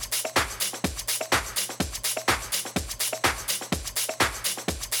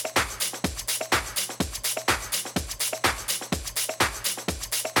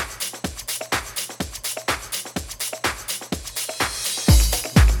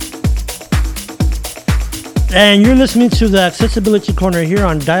 And you're listening to the Accessibility Corner here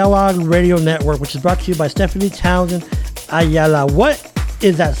on Dialogue Radio Network, which is brought to you by Stephanie Townsend Ayala. What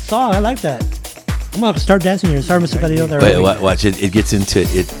is that song? I like that. I'm going to start dancing here. Sorry, Mr. Carrillo. Wait, watch it. It gets into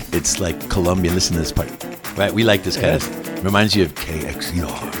it. It's like Colombian. Listen to this part. Right? We like this kind of. Reminds you of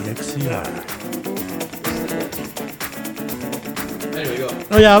KXCR. There we go.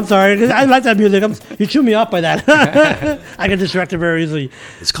 Oh, yeah, I'm sorry. I like that music. You chew me up by that. I get distracted very easily.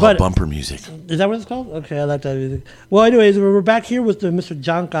 It's called bumper music. Is that what it's called? Okay, I like that music. Well, anyways, we're back here with Mr.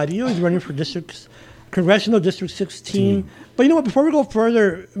 John Carrillo. He's running for Congressional District 16. But you know what? Before we go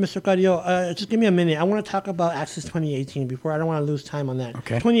further, Mr. Carrillo, just give me a minute. I want to talk about Access 2018 before. I don't want to lose time on that.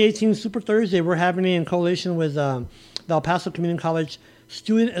 Okay. 2018 Super Thursday, we're having it in coalition with the El Paso Community College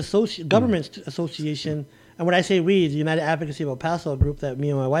Government Association. And when I say we, the United Advocacy of El Paso, a group that me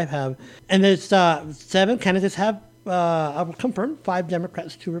and my wife have. And it's 7 candidates have confirmed, 5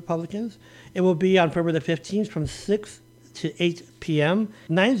 Democrats, 2 Republicans. It will be on February the 15th from 6 to 8 p.m.,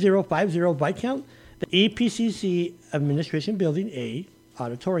 9050 Viscount, the APCC Administration Building A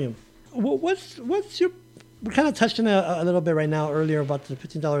auditorium. What's your... We kind of touched on it a little bit right now earlier about the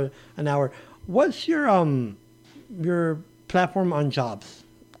 $15 an hour. What's your platform on jobs?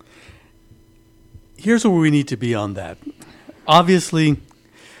 Here's where we need to be on that. Obviously,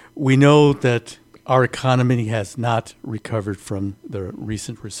 we know that our economy has not recovered from the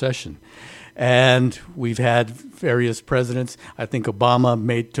recent recession. And we've had various presidents. I think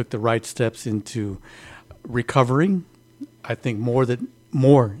Obama took the right steps into recovering. I think more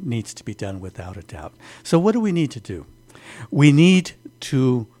needs to be done without a doubt. So what do we need to do? We need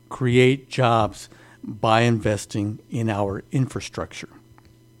to create jobs by investing in our infrastructure.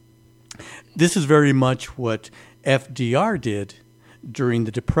 This is very much what FDR did during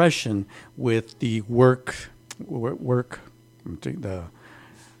the Depression with the Work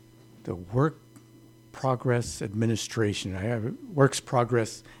Progress Administration, Works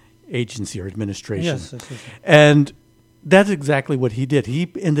Progress Agency or Administration. Yes. And that's exactly what he did.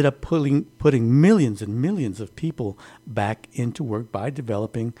 He ended up putting millions and millions of people back into work by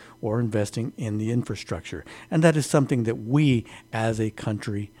developing or investing in the infrastructure. And that is something that we as a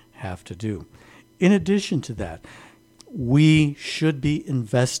country have to do. In addition to that, we should be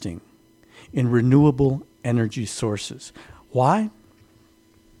investing in renewable energy sources. Why?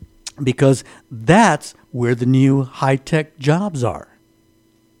 Because that's where the new high-tech jobs are.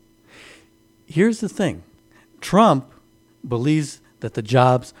 Here's the thing. Trump believes that the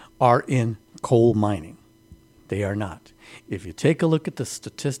jobs are in coal mining. They are not. If you take a look at the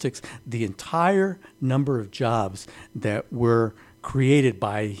statistics, the entire number of jobs that were created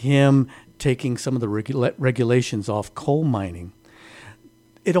by him taking some of the regulations off coal mining,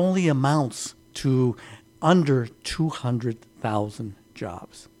 it only amounts to under 200,000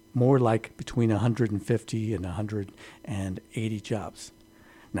 jobs, more like between 150 and 180 jobs.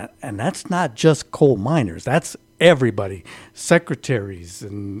 Now, and that's not just coal miners. That's everybody, secretaries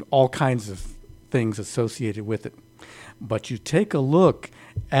and all kinds of things associated with it. But you take a look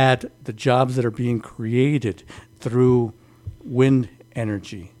at the jobs that are being created through wind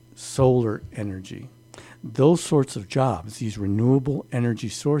energy, solar energy, those sorts of jobs, these renewable energy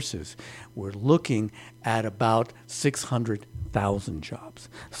sources, we're looking at about 600,000 jobs.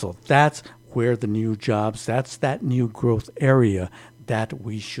 So that's where the new jobs, that's that new growth area that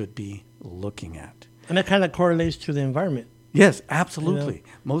we should be looking at. And that kind of correlates to the environment. Yes, absolutely.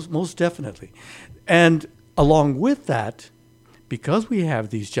 Most definitely. And along with that, because we have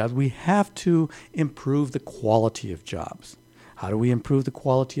these jobs, we have to improve the quality of jobs. How do we improve the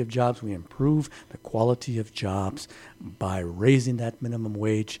quality of jobs? We improve the quality of jobs by raising that minimum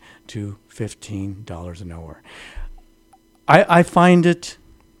wage to $15 an hour. I find it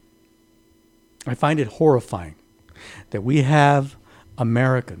horrifying that we have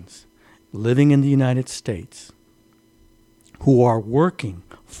Americans living in the United States who are working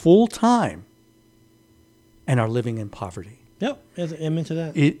full time and are living in poverty. Yep, I'm into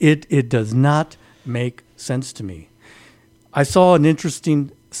that. It does not make sense to me. I saw an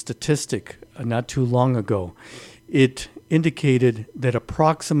interesting statistic not too long ago. It indicated that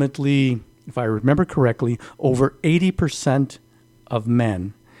approximately, if I remember correctly, over 80% of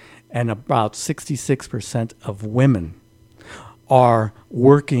men and about 66% of women are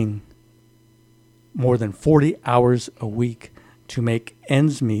working more than 40 hours a week to make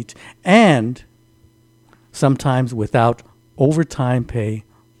ends meet, and sometimes without overtime pay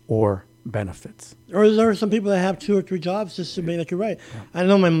or benefits. Or there are some people that have 2 or 3 jobs just to make, like you're right. Yeah. I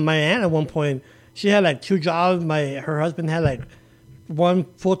know my aunt at one point, she had like 2 jobs. Her husband had like 1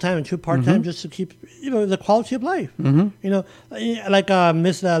 full-time and 2 part-time just to keep, the quality of life. Like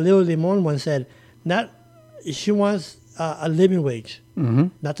Miss Lil Limon once said, she wants a living wage.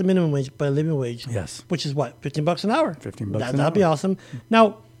 Not the minimum wage, but a living wage. Yes. Which is what? $15 an hour. $15 an hour. That'd be awesome.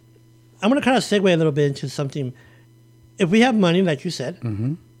 Now, I'm going to kind of segue a little bit into something. If we have money, like you said,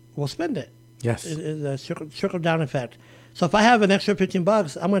 we'll spend it. Yes. It's a trickle down effect. So if I have an extra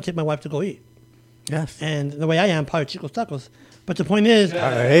 $15, I'm going to take my wife to go eat. Yes. And the way I am, probably Chico's Tacos. But the point is...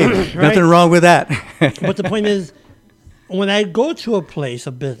 Hey, right? Nothing wrong with that. But the point is, when I go to a place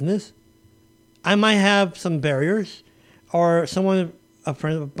of business, I might have some barriers, or a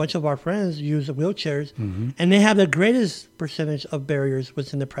bunch of our friends use wheelchairs, and they have the greatest percentage of barriers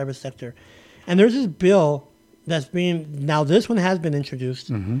within the private sector. And there's this bill that's now this one has been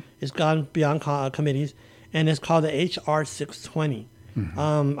introduced. It's gone beyond committees, and it's called the HR 620.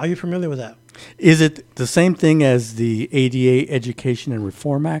 Are you familiar with that? Is it the same thing as the ADA Education and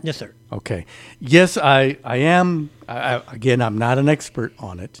Reform Act? Yes, sir. Okay. Yes, I am. Again, I'm not an expert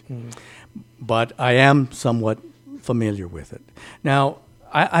on it, but I am somewhat familiar with it. Now,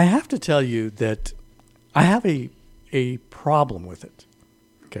 I have to tell you that I have a problem with it.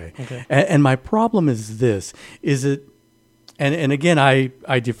 Okay. And my problem is this, and again,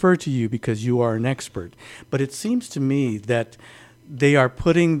 I defer to you because you are an expert, but it seems to me that they are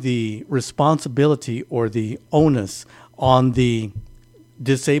putting the responsibility or the onus on the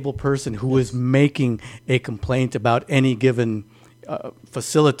disabled person who is making a complaint about any given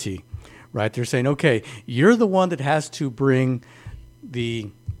facility, right? They're saying, okay, you're the one that has to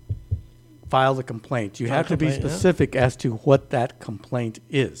file the complaint. You have to be specific as to what that complaint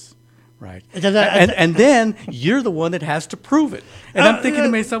is, right? And then you're the one that has to prove it. And I'm thinking to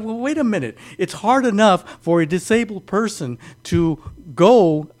myself, well, wait a minute. It's hard enough for a disabled person to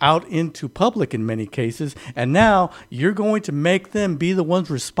go out into public in many cases, and now you're going to make them be the ones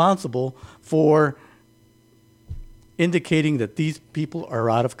responsible for indicating that these people are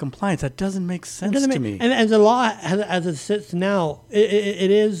out of compliance. That doesn't make sense to me. And the law, as it sits now, it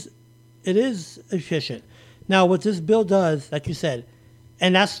is efficient. Now, what this bill does, like you said,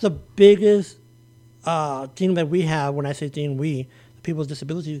 and that's the biggest thing that we have, when I say thing, we, people with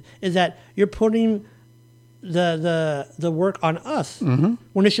disabilities, is that you're putting the work on us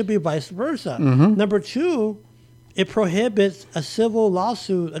when it should be vice versa. Number 2, it prohibits a civil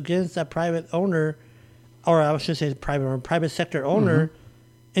lawsuit against a private owner, or I should say private sector owner,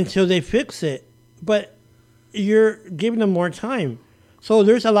 until they fix it. But you're giving them more time. So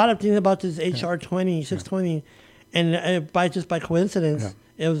there's a lot of things about this HR 620, and by coincidence,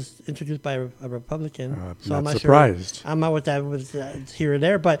 it was introduced by a Republican. So I'm not surprised. Sure. I'm not with that here or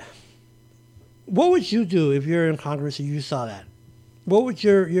there. But what would you do if you're in Congress and you saw that? What would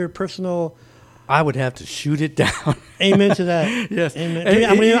your personal... I would have to shoot it down. Amen to that. Yes.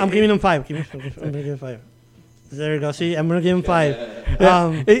 Amen. I'm giving them 5. I'm going to give him 5. There you go. See, I'm going to give him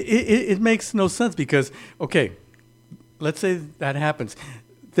 5. It makes no sense because, okay, let's say that happens.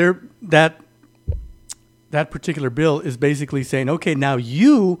 that particular bill is basically saying, okay, now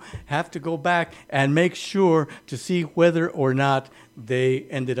you have to go back and make sure to see whether or not they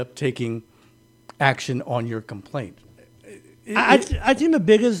ended up taking action on your complaint. I think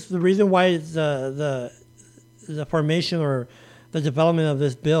the reason why the formation or the development of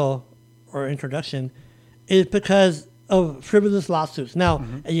this bill or introduction is because of frivolous lawsuits. Now,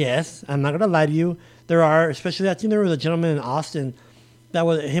 yes, I'm not going to lie to you. There are, especially I think there was a gentleman in Austin that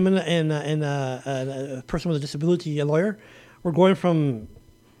was him and a person with a disability, a lawyer, were going from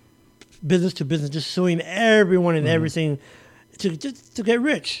business to business, just suing everyone and everything to get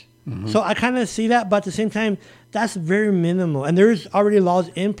rich. So I kind of see that, but at the same time, that's very minimal. And there's already laws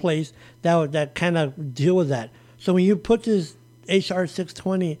in place that kind of deal with that. So when you put this HR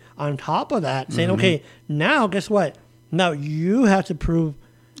 620 on top of that, saying, okay, now guess what? Now you have to prove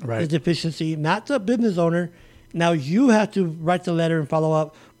the deficiency, not the business owner. Now you have to write the letter and follow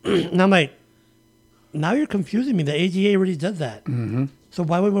up. And I'm like, now you're confusing me. The AGA already does that. So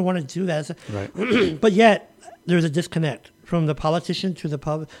why would we want to do that? Right. But yet, there's a disconnect from the politician to the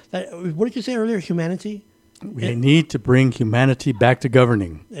public. What did you say earlier? Humanity? We need to bring humanity back to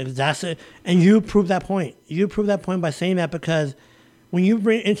governing. That's it. And you prove that point. You prove that point by saying that, because when you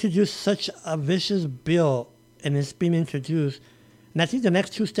introduce such a vicious bill and it's being introduced, and I think the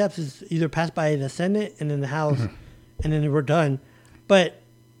next two steps is either passed by the Senate and then the House, and then we're done. But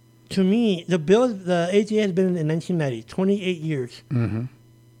to me, the AGA has been in 1990, 28 years.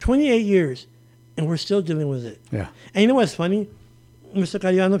 28 years, and we're still dealing with it. Yeah. And you know what's funny? Mr.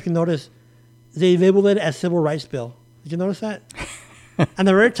 Carrillo, I don't know if you noticed, they labeled it as Civil Rights Bill. Did you notice that? On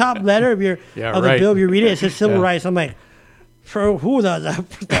the very top letter of the bill, if you read it, it says Civil Rights. I'm like, for who?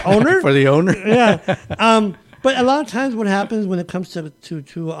 The owner? For the owner? Yeah. But a lot of times what happens when it comes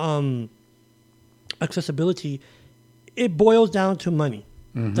to accessibility, it boils down to money,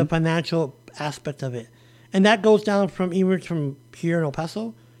 the financial aspect of it. And that goes down from here in El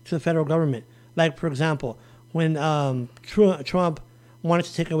Paso to the federal government. Like, for example, when Trump wanted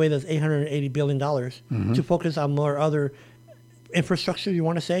to take away those $880 billion to focus on more other infrastructure, you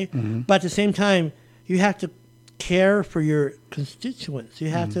want to say. But at the same time, you have to care for your constituents. You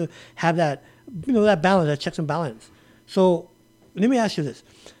have to have that, that balance, that checks and balance. So let me ask you this.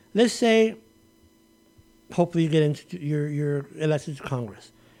 Let's say, hopefully you get into, you're elected to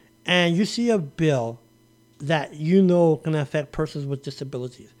Congress, and you see a bill that can affect persons with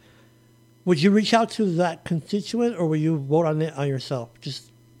disabilities. Would you reach out to that constituent, or will you vote on it on yourself?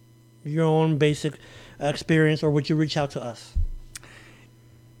 Just your own basic experience, or would you reach out to us?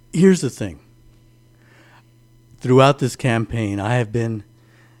 Here's the thing. Throughout this campaign, I have been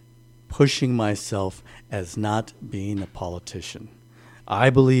pushing myself as not being a politician. I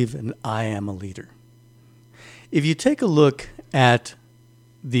believe I am a leader. If you take a look at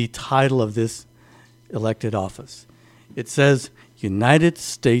the title of this elected office, it says United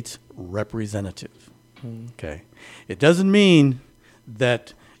States Representative. Okay. It doesn't mean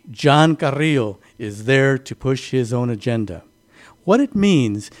that John Carrillo is there to push his own agenda. What it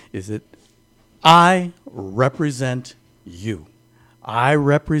means is that I represent you. I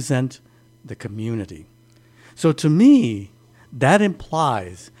represent the community. So to me, that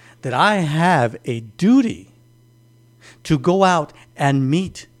implies that I have a duty to go out and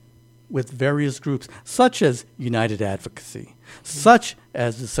meet with various groups, such as United Advocacy, such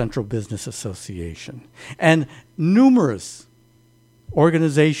as the Central Business Association, and numerous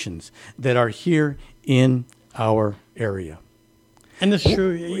organizations that are here in our area. And it's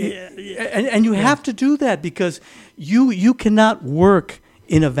true. And you have to do that because you cannot work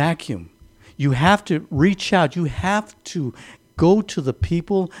in a vacuum. You have to reach out. You have to go to the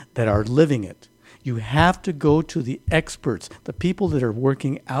people that are living it. You have to go to the experts, the people that are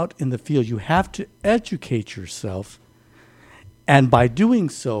working out in the field. You have to educate yourself. And by doing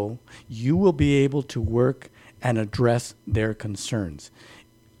so, you will be able to work and address their concerns.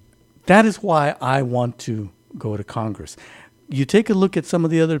 That is why I want to go to Congress. You take a look at some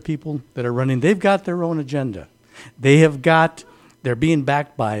of the other people that are running, they've got their own agenda. They're being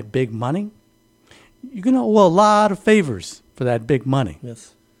backed by big money. You're going to owe a lot of favors for that big money.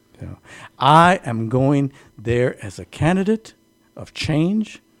 Yes. I am going there as a candidate of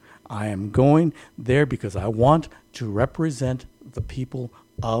change. I am going there because I want to represent the people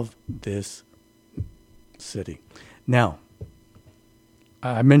of this city. Now,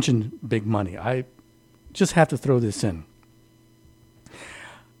 I mentioned big money. I just have to throw this in.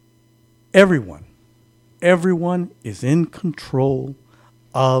 Everyone is in control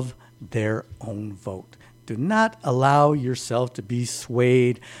of their own vote. Do not allow yourself to be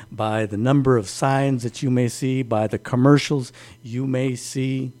swayed by the number of signs that you may see, by the commercials you may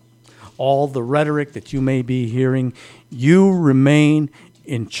see, all the rhetoric that you may be hearing. You remain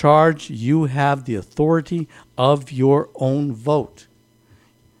in charge. You have the authority of your own vote.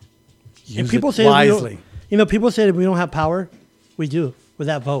 Use And people it say that we wisely. people say that we don't have power. We do with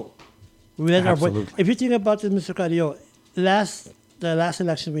that vote. With our vote. Absolutely. If you think about this, Mr. Carrillo, the last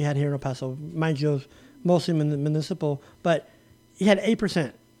election we had here in El Paso, mind you, it was mostly municipal, but he had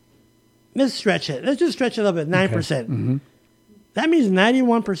 8%. Let's stretch it. Let's just stretch it a little bit, 9%. That means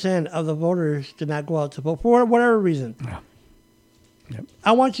 91% of the voters did not go out to vote for whatever reason. Yeah. Yep.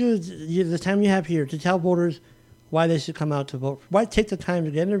 I want the time you have here, to tell voters why they should come out to vote. Why take the time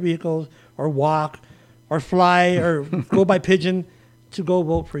to get in their vehicles or walk or fly or go by pigeon to go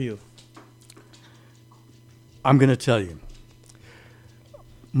vote for you? I'm going to tell you,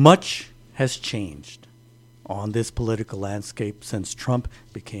 much has changed on this political landscape since Trump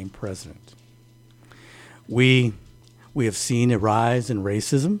became president. We have seen a rise in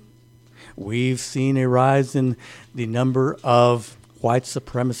racism. We've seen a rise in the number of white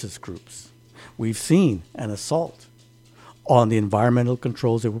supremacist groups. We've seen an assault on the environmental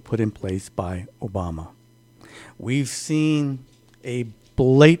controls that were put in place by Obama. We've seen a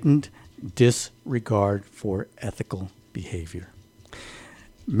blatant disregard for ethical behavior.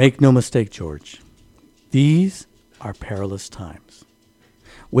 Make no mistake, George, these are perilous times.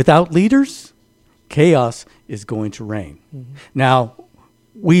 Without leaders, chaos is going to reign. Now,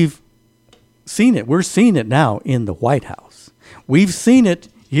 we've seen it. We're seeing it now in the White House. We've seen it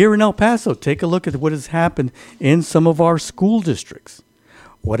here in El Paso. Take a look at what has happened in some of our school districts,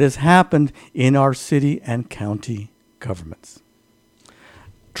 what has happened in our city and county governments.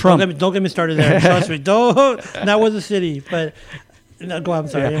 Trump. Don't get me started there. Trust me. Don't. Not with the city, but no, go on. I'm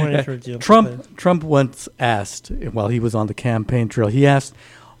sorry. I didn't want to interrupt you. Trump once asked, while he was on the campaign trail, he asked,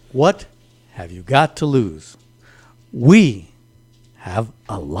 "What have you got to lose?" We have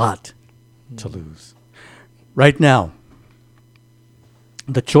a lot to lose. Right now,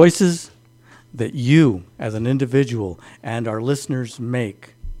 the choices that you as an individual and our listeners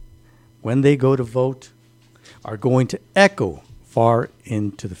make when they go to vote are going to echo far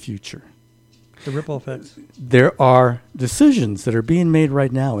into the future. The ripple effects. There are decisions that are being made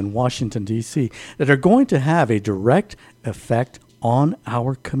right now in Washington, D.C. that are going to have a direct effect on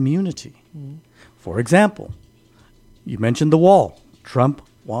our community. For example, you mentioned the wall. Trump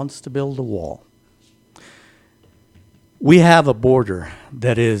wants to build a wall. We have a border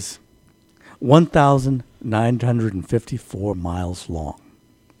that is 1,954 miles long.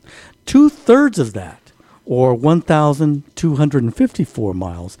 2/3 of that, or 1,254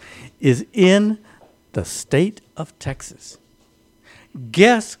 miles, is in the state of Texas.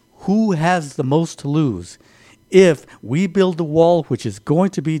 Guess who has the most to lose if we build a wall which is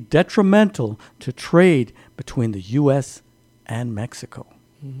going to be detrimental to trade between the U.S. and Mexico?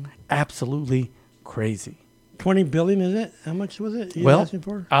 Absolutely crazy. 20 billion, is it? How much was it? Well, asking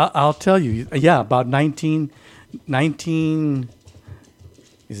for? I'll tell you. Yeah, about 19,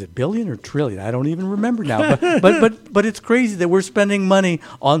 is it billion or trillion? I don't even remember now. But it's crazy that we're spending money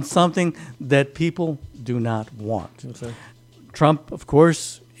on something that people do not want. Okay. Trump, of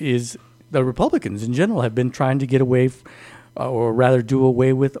course, the Republicans in general have been trying to get away, or rather do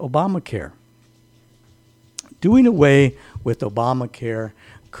away with Obamacare. Doing away with Obamacare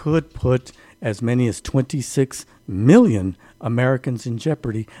could put as many as 26 million Americans in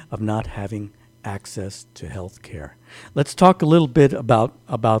jeopardy of not having access to health care. Let's talk a little bit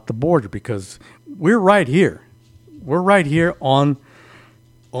about the border, because we're right here. We're right here on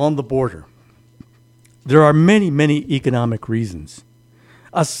the border. There are many, many economic reasons,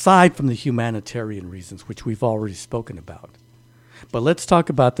 aside from the humanitarian reasons, which we've already spoken about. But let's talk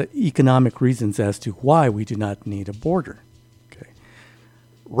about the economic reasons as to why we do not need a border. Okay.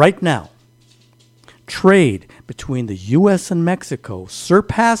 Right now, trade between the U.S. and Mexico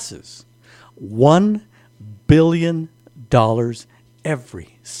surpasses $1 billion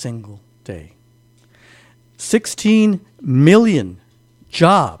every single day. 16 million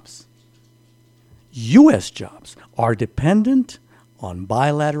jobs, U.S. jobs, are dependent on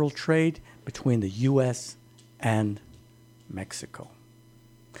bilateral trade between the U.S. and Mexico.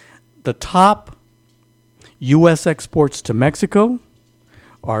 The top U.S. exports to Mexico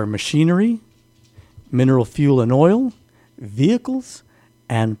are machinery, mineral fuel and oil, vehicles,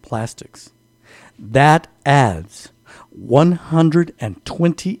 and plastics. That adds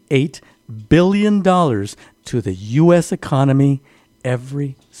 $128 billion to the U.S. economy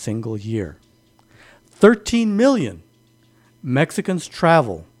every single year. 13 million Mexicans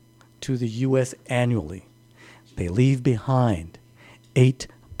travel to the U.S. annually. they leave behind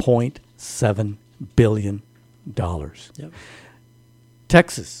 $8.7 billion. Yep.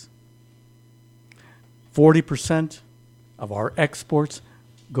 Texas, 40% of our exports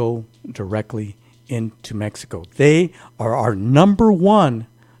go directly into Mexico. They are our number one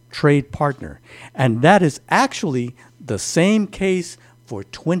trade partner. And that is actually the same case for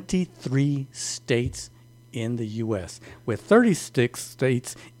 23 states in the U.S., with 36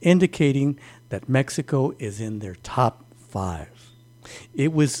 states indicating that Mexico is in their top 5.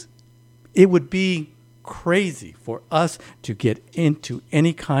 It would be crazy for us to get into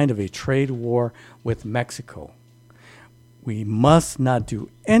any kind of a trade war with Mexico. We must not do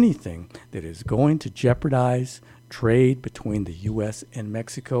anything that is going to jeopardize trade between the U.S. and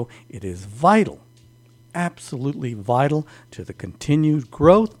Mexico. It is vital, absolutely vital to the continued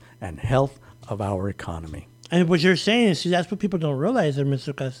growth and health of our economy. And what you're saying is, see, that's what people don't realize,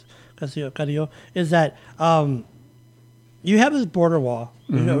 Mr. Carrillo, is that you have this border wall.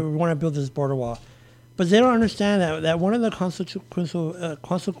 You know, we want to build this border wall. But they don't understand that one of the consequential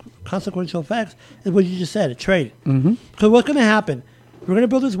effects is what you just said, trade. Because what's going to happen? We're going to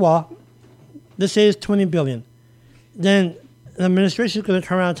build this wall. Let's say it's $20 billion. Then the administration is going to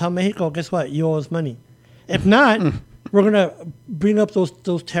turn around and tell Mexico, guess what? You owe us money. If not, we're going to bring up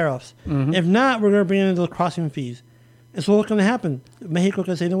those tariffs. If not, we're going to bring in those crossing fees. And so what's going to happen? Mexico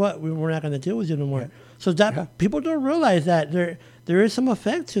can say, you know what? We're not going to deal with you no more. Yeah. So that people don't realize that there is some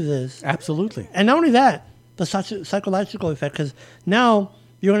effect to this. Absolutely. And not only that, the psychological effect, because now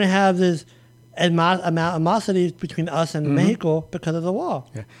you're going to have this animosity between us and Mexico because of the wall.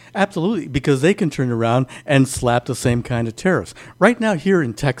 Yeah, absolutely, because they can turn around and slap the same kind of tariffs. Right now here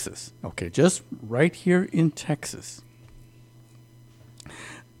in Texas, just right here in Texas,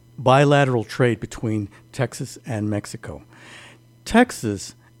 bilateral trade between Texas and Mexico.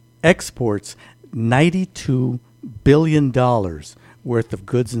 Texas exports $92 billion worth of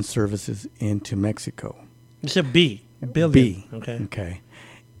goods and services into Mexico. It's a B. Billion. B. Okay.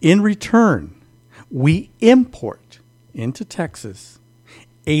 In return, we import into Texas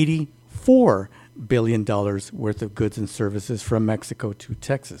 $84 billion worth of goods and services from Mexico to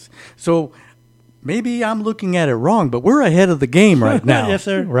Texas. So maybe I'm looking at it wrong, but we're ahead of the game right now. Yes,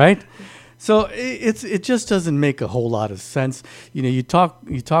 sir. Right? So it just doesn't make a whole lot of sense. You know, you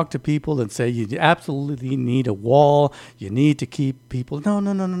talk to people and say you absolutely need a wall. You need to keep people.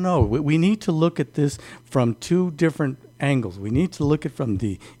 No. We need to look at this from two different angles. We need to look at it from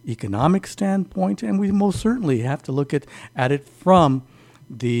the economic standpoint, and we most certainly have to look at it from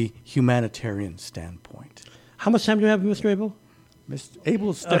the humanitarian standpoint. How much time do you have, Mr. Abel? Mr.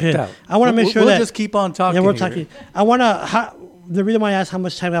 Abel stepped out. I want to make sure we'll that just keep on talking. Yeah, we're here. talking. I want to. The reason why I asked how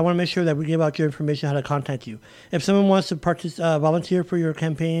much time, I want to make sure that we give out your information, how to contact you. If someone wants to volunteer for your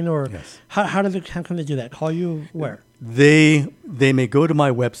campaign, or how can they do that? Call you where? They may go to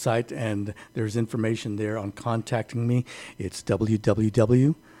my website, and there's information there on contacting me. It's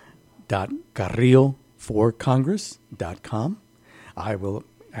www.carrilloforcongress.com. I will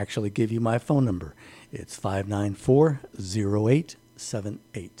actually give you my phone number. It's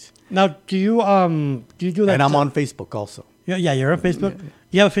 594-0878. Now, do you do that? And I'm on Facebook also. Yeah, you're on Facebook. Yeah.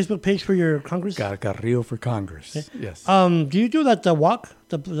 You have a Facebook page for your Congress? Carrillo for Congress. Okay. Yes. Do you do that the walk,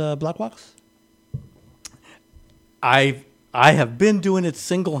 the block walks? I have been doing it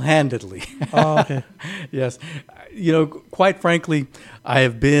single-handedly. Oh, okay. Yes. You know, quite frankly, I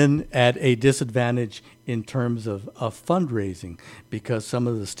have been at a disadvantage in terms of fundraising because some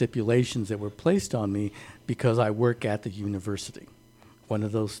of the stipulations that were placed on me because I work at the university. One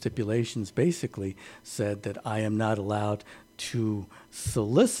of those stipulations basically said that I am not allowed to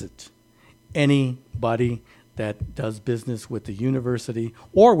solicit anybody that does business with the university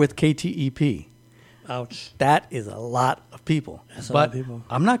or with KTEP. Ouch. That is a lot of people. That's a lot of people.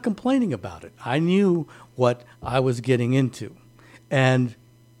 I'm not complaining about it. I knew what I was getting into. And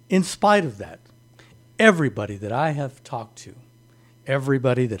in spite of that, everybody that I have talked to,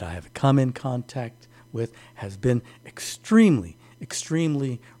 everybody that I have come in contact with has been extremely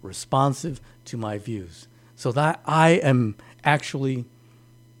responsive to my views. So that I am actually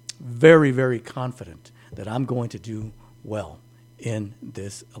very, very confident that I'm going to do well in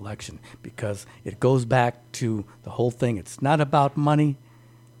this election because it goes back to the whole thing. It's not about money.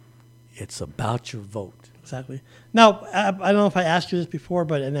 It's about your vote. Exactly. Now, I don't know if I asked you this before,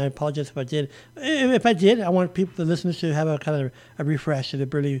 and I apologize if I did. If I did, I want the listeners to have a kind of a refresh if they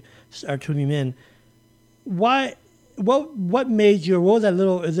really are tuning in. Why? What made you? What was that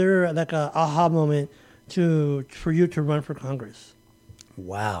little? Is there like a aha moment for you to run for Congress?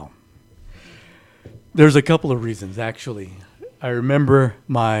 Wow. There's a couple of reasons actually. I remember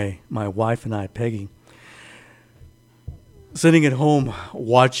my wife and I, Peggy. sitting at home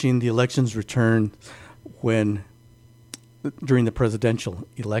watching the elections return during the presidential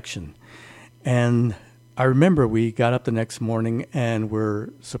election. And I remember we got up the next morning and were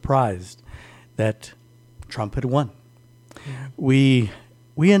surprised that Trump had won. We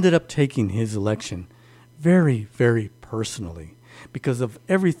ended up taking his election very, very personally because of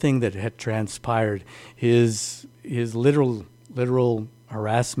everything that had transpired. His literal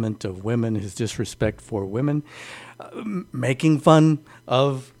harassment of women, his disrespect for women, making fun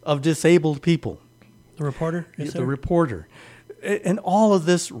of disabled people. The reporter? Yes, the reporter. And all of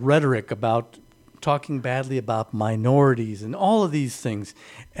this rhetoric about talking badly about minorities and all of these things.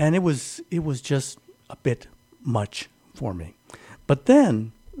 And it was just a bit much for me. But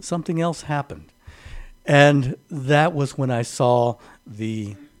then something else happened. And that was when I saw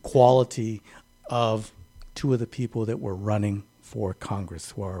the quality of two of the people that were running for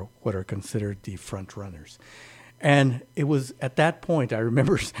Congress, who are what are considered the front runners. And it was at that point, I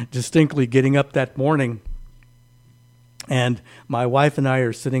remember distinctly getting up that morning, and my wife and I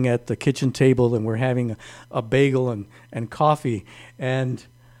are sitting at the kitchen table, and we're having a bagel and coffee. And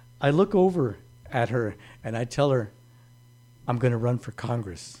I look over at her, and I tell her, I'm going to run for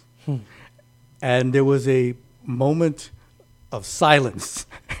Congress. And there was a moment of silence.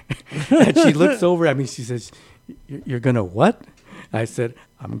 And she looks over at me. She says, "You're going to what?" I said,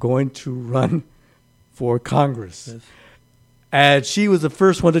 "I'm going to run for Congress." Yes. And she was the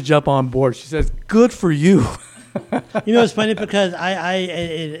first one to jump on board. She says, "Good for you." You know, it's funny because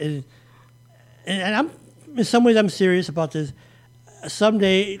and I'm in some ways I'm serious about this.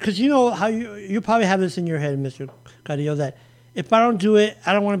 Someday, because you know how you probably have this in your head, Mr. Carrillo, that if I don't do it,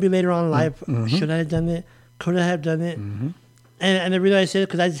 I don't want to be later on in life. Mm-hmm. Should I have done it? Could I have done it? Mm-hmm. And the reason I say it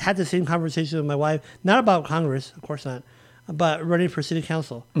because I had the same conversation with my wife, not about Congress, of course not, but running for city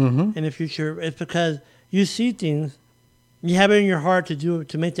council in the future. It's because you see things, you have it in your heart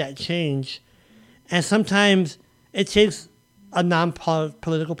to make that change, and sometimes it takes a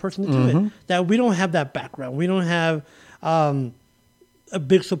non-political person to do it. That we don't have that background, we don't have a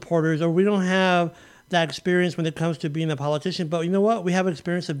big supporters, or we don't have that experience when it comes to being a politician. But you know what? We have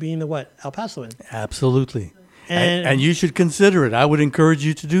experience of being the El Pasoan. Absolutely. And you should consider it. I would encourage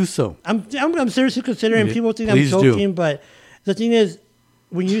you to do so. I'm seriously considering. People think I'm joking, but the thing is,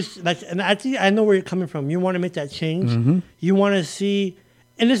 when you and I know where you're coming from. You want to make that change. You want to see,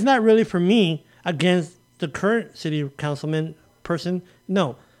 and it's not really for me against the current city councilman person.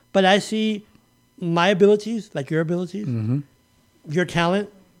 No, but I see my abilities, like your abilities, your talent,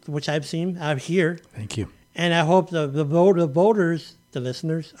 which I've seen, I hear. Thank you. And I hope the voters, the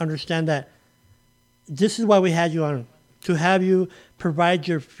listeners, understand that this is why we had you on, to have you provide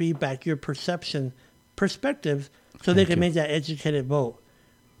your feedback, your perspectives, so they can make that educated vote.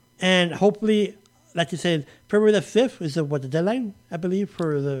 And hopefully, like you said, February the 5th is the deadline, I believe,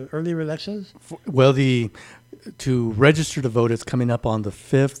 for the early elections? Well, to register to vote is coming up on the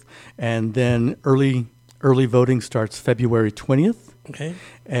 5th, and then early voting starts February 20th. Okay.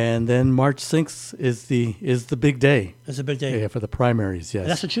 And then March 6th is the big day. That's a big day. Yeah, for the primaries, yes.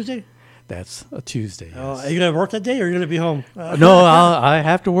 That's a Tuesday? That's a Tuesday, yes. Are you going to work that day, or are you going to be home? No, I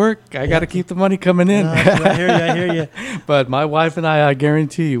have to work. I got to keep the money coming in. I hear you. But my wife and I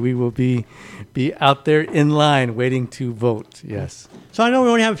guarantee you, we will be out there in line waiting to vote, yes. So I know we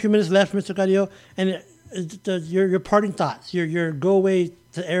only have a few minutes left, Mr. Carrillo, and your parting thoughts, your go away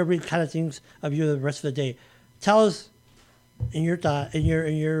to every kind of things of you the rest of the day. Tell us in your thought, in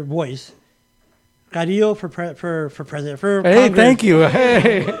your voice, Carrillo for president, for Hey, Congress. Thank you.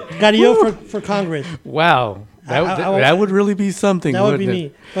 Hey, Carrillo for Congress. Wow, that would really be something. That would be it?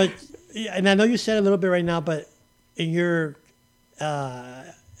 neat. But and I know you said a little bit right now, but in your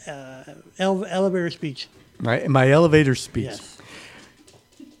elevator speech, my elevator speech. Yes.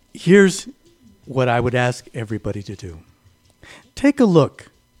 Here's what I would ask everybody to do. Take a look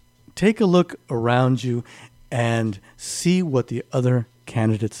around you and see what the other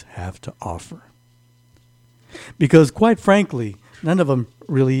candidates have to offer. Because quite frankly, none of them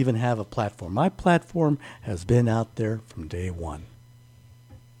really even have a platform. My platform has been out there from day one.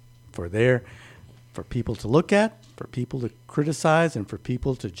 For people to look at, for people to criticize, and for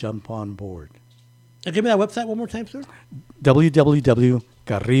people to jump on board. Give me that website one more time, sir.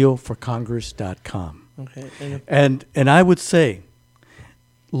 www.carrilloforcongress.com. Okay. And I would say,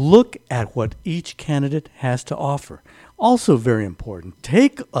 look at what each candidate has to offer. Also very important,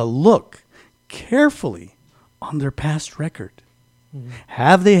 take a look carefully on their past record.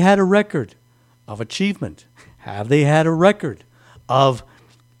 Have they had a record of achievement? Have they had a record of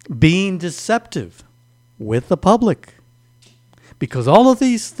being deceptive with the public? Because all of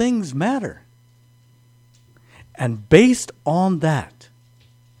these things matter. And based on that,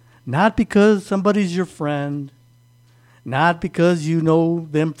 not because somebody's your friend, not because you know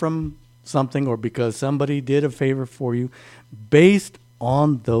them from something or because somebody did a favor for you, based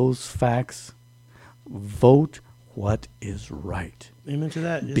on those facts, vote what is right. Amen to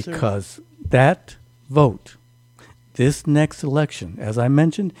that. Yes, because that vote, this next election, as I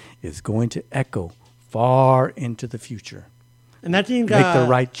mentioned, is going to echo far into the future. And I think make the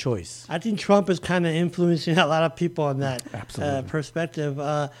right choice. I think Trump is kind of influencing a lot of people on that perspective.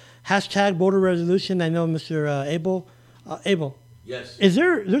 Hashtag voter resolution. I know Mr. Abel. Abel. Yes.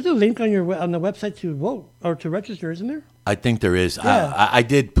 There's a link on the website to vote or to register, isn't there? I think there is. Yeah. I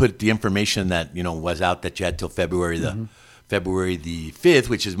did put the information that was out that you had till February the 5th,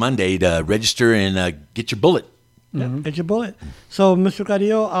 which is Monday, to register and get your bullet. Yeah, get your bullet. So, Mr.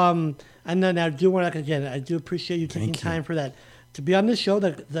 Carrillo, and then I do appreciate you taking time for that to be on this show,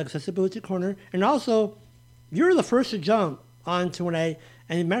 the Accessibility Corner, and also you're the first to jump onto and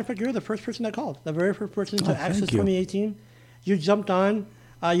matter of fact, you're the first person I called, the very first person to Access 2018. You jumped on.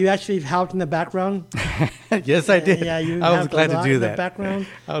 You actually helped in the background. Yes, I did. Yeah, you I was glad to do in that. The background.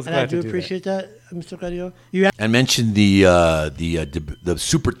 I was glad to do that. And I do appreciate that, Mr. Carrillo. And mention the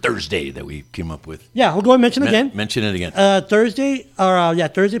Super Thursday that we came up with. Yeah, we'll go and mention it again. Mention it again. Thursday, February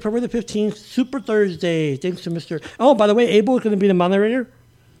the 15th, Super Thursday. Thanks to Mr. Oh, by the way, Abel is going to be the moderator.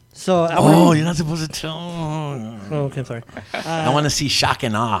 So you're not supposed to tell. Oh, okay, I'm sorry. I want to see shock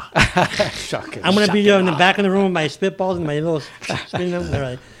and awe. I'm going to be in the back of the room with my spitballs and my little spinning them. All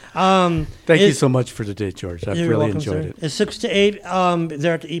right. Thank you so much for today, George. I've really enjoyed it. It's 6 to 8.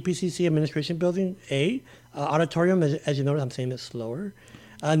 They're at the EPCC Administration Building A auditorium. As you notice, I'm saying it slower.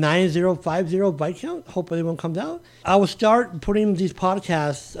 9050 bike count. Hopefully, everyone comes out. I will start putting these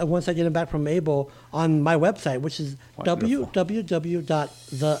podcasts once I get them back from Abel on my website, which is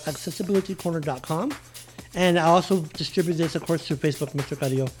www.theaccessibilitycorner.com. And I also distribute this, of course, through Facebook, Mr.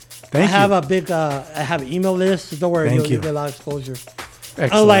 Carrillo. I have a big, I have an email list. Don't worry, you'll get a lot of exposure.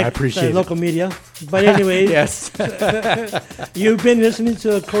 Excellent. Unlike I appreciate the local media. But anyway, yes. You've been listening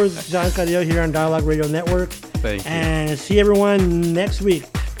to, of course, John Carrillo here on Dialogue Radio Network. Thank you. And see everyone next week.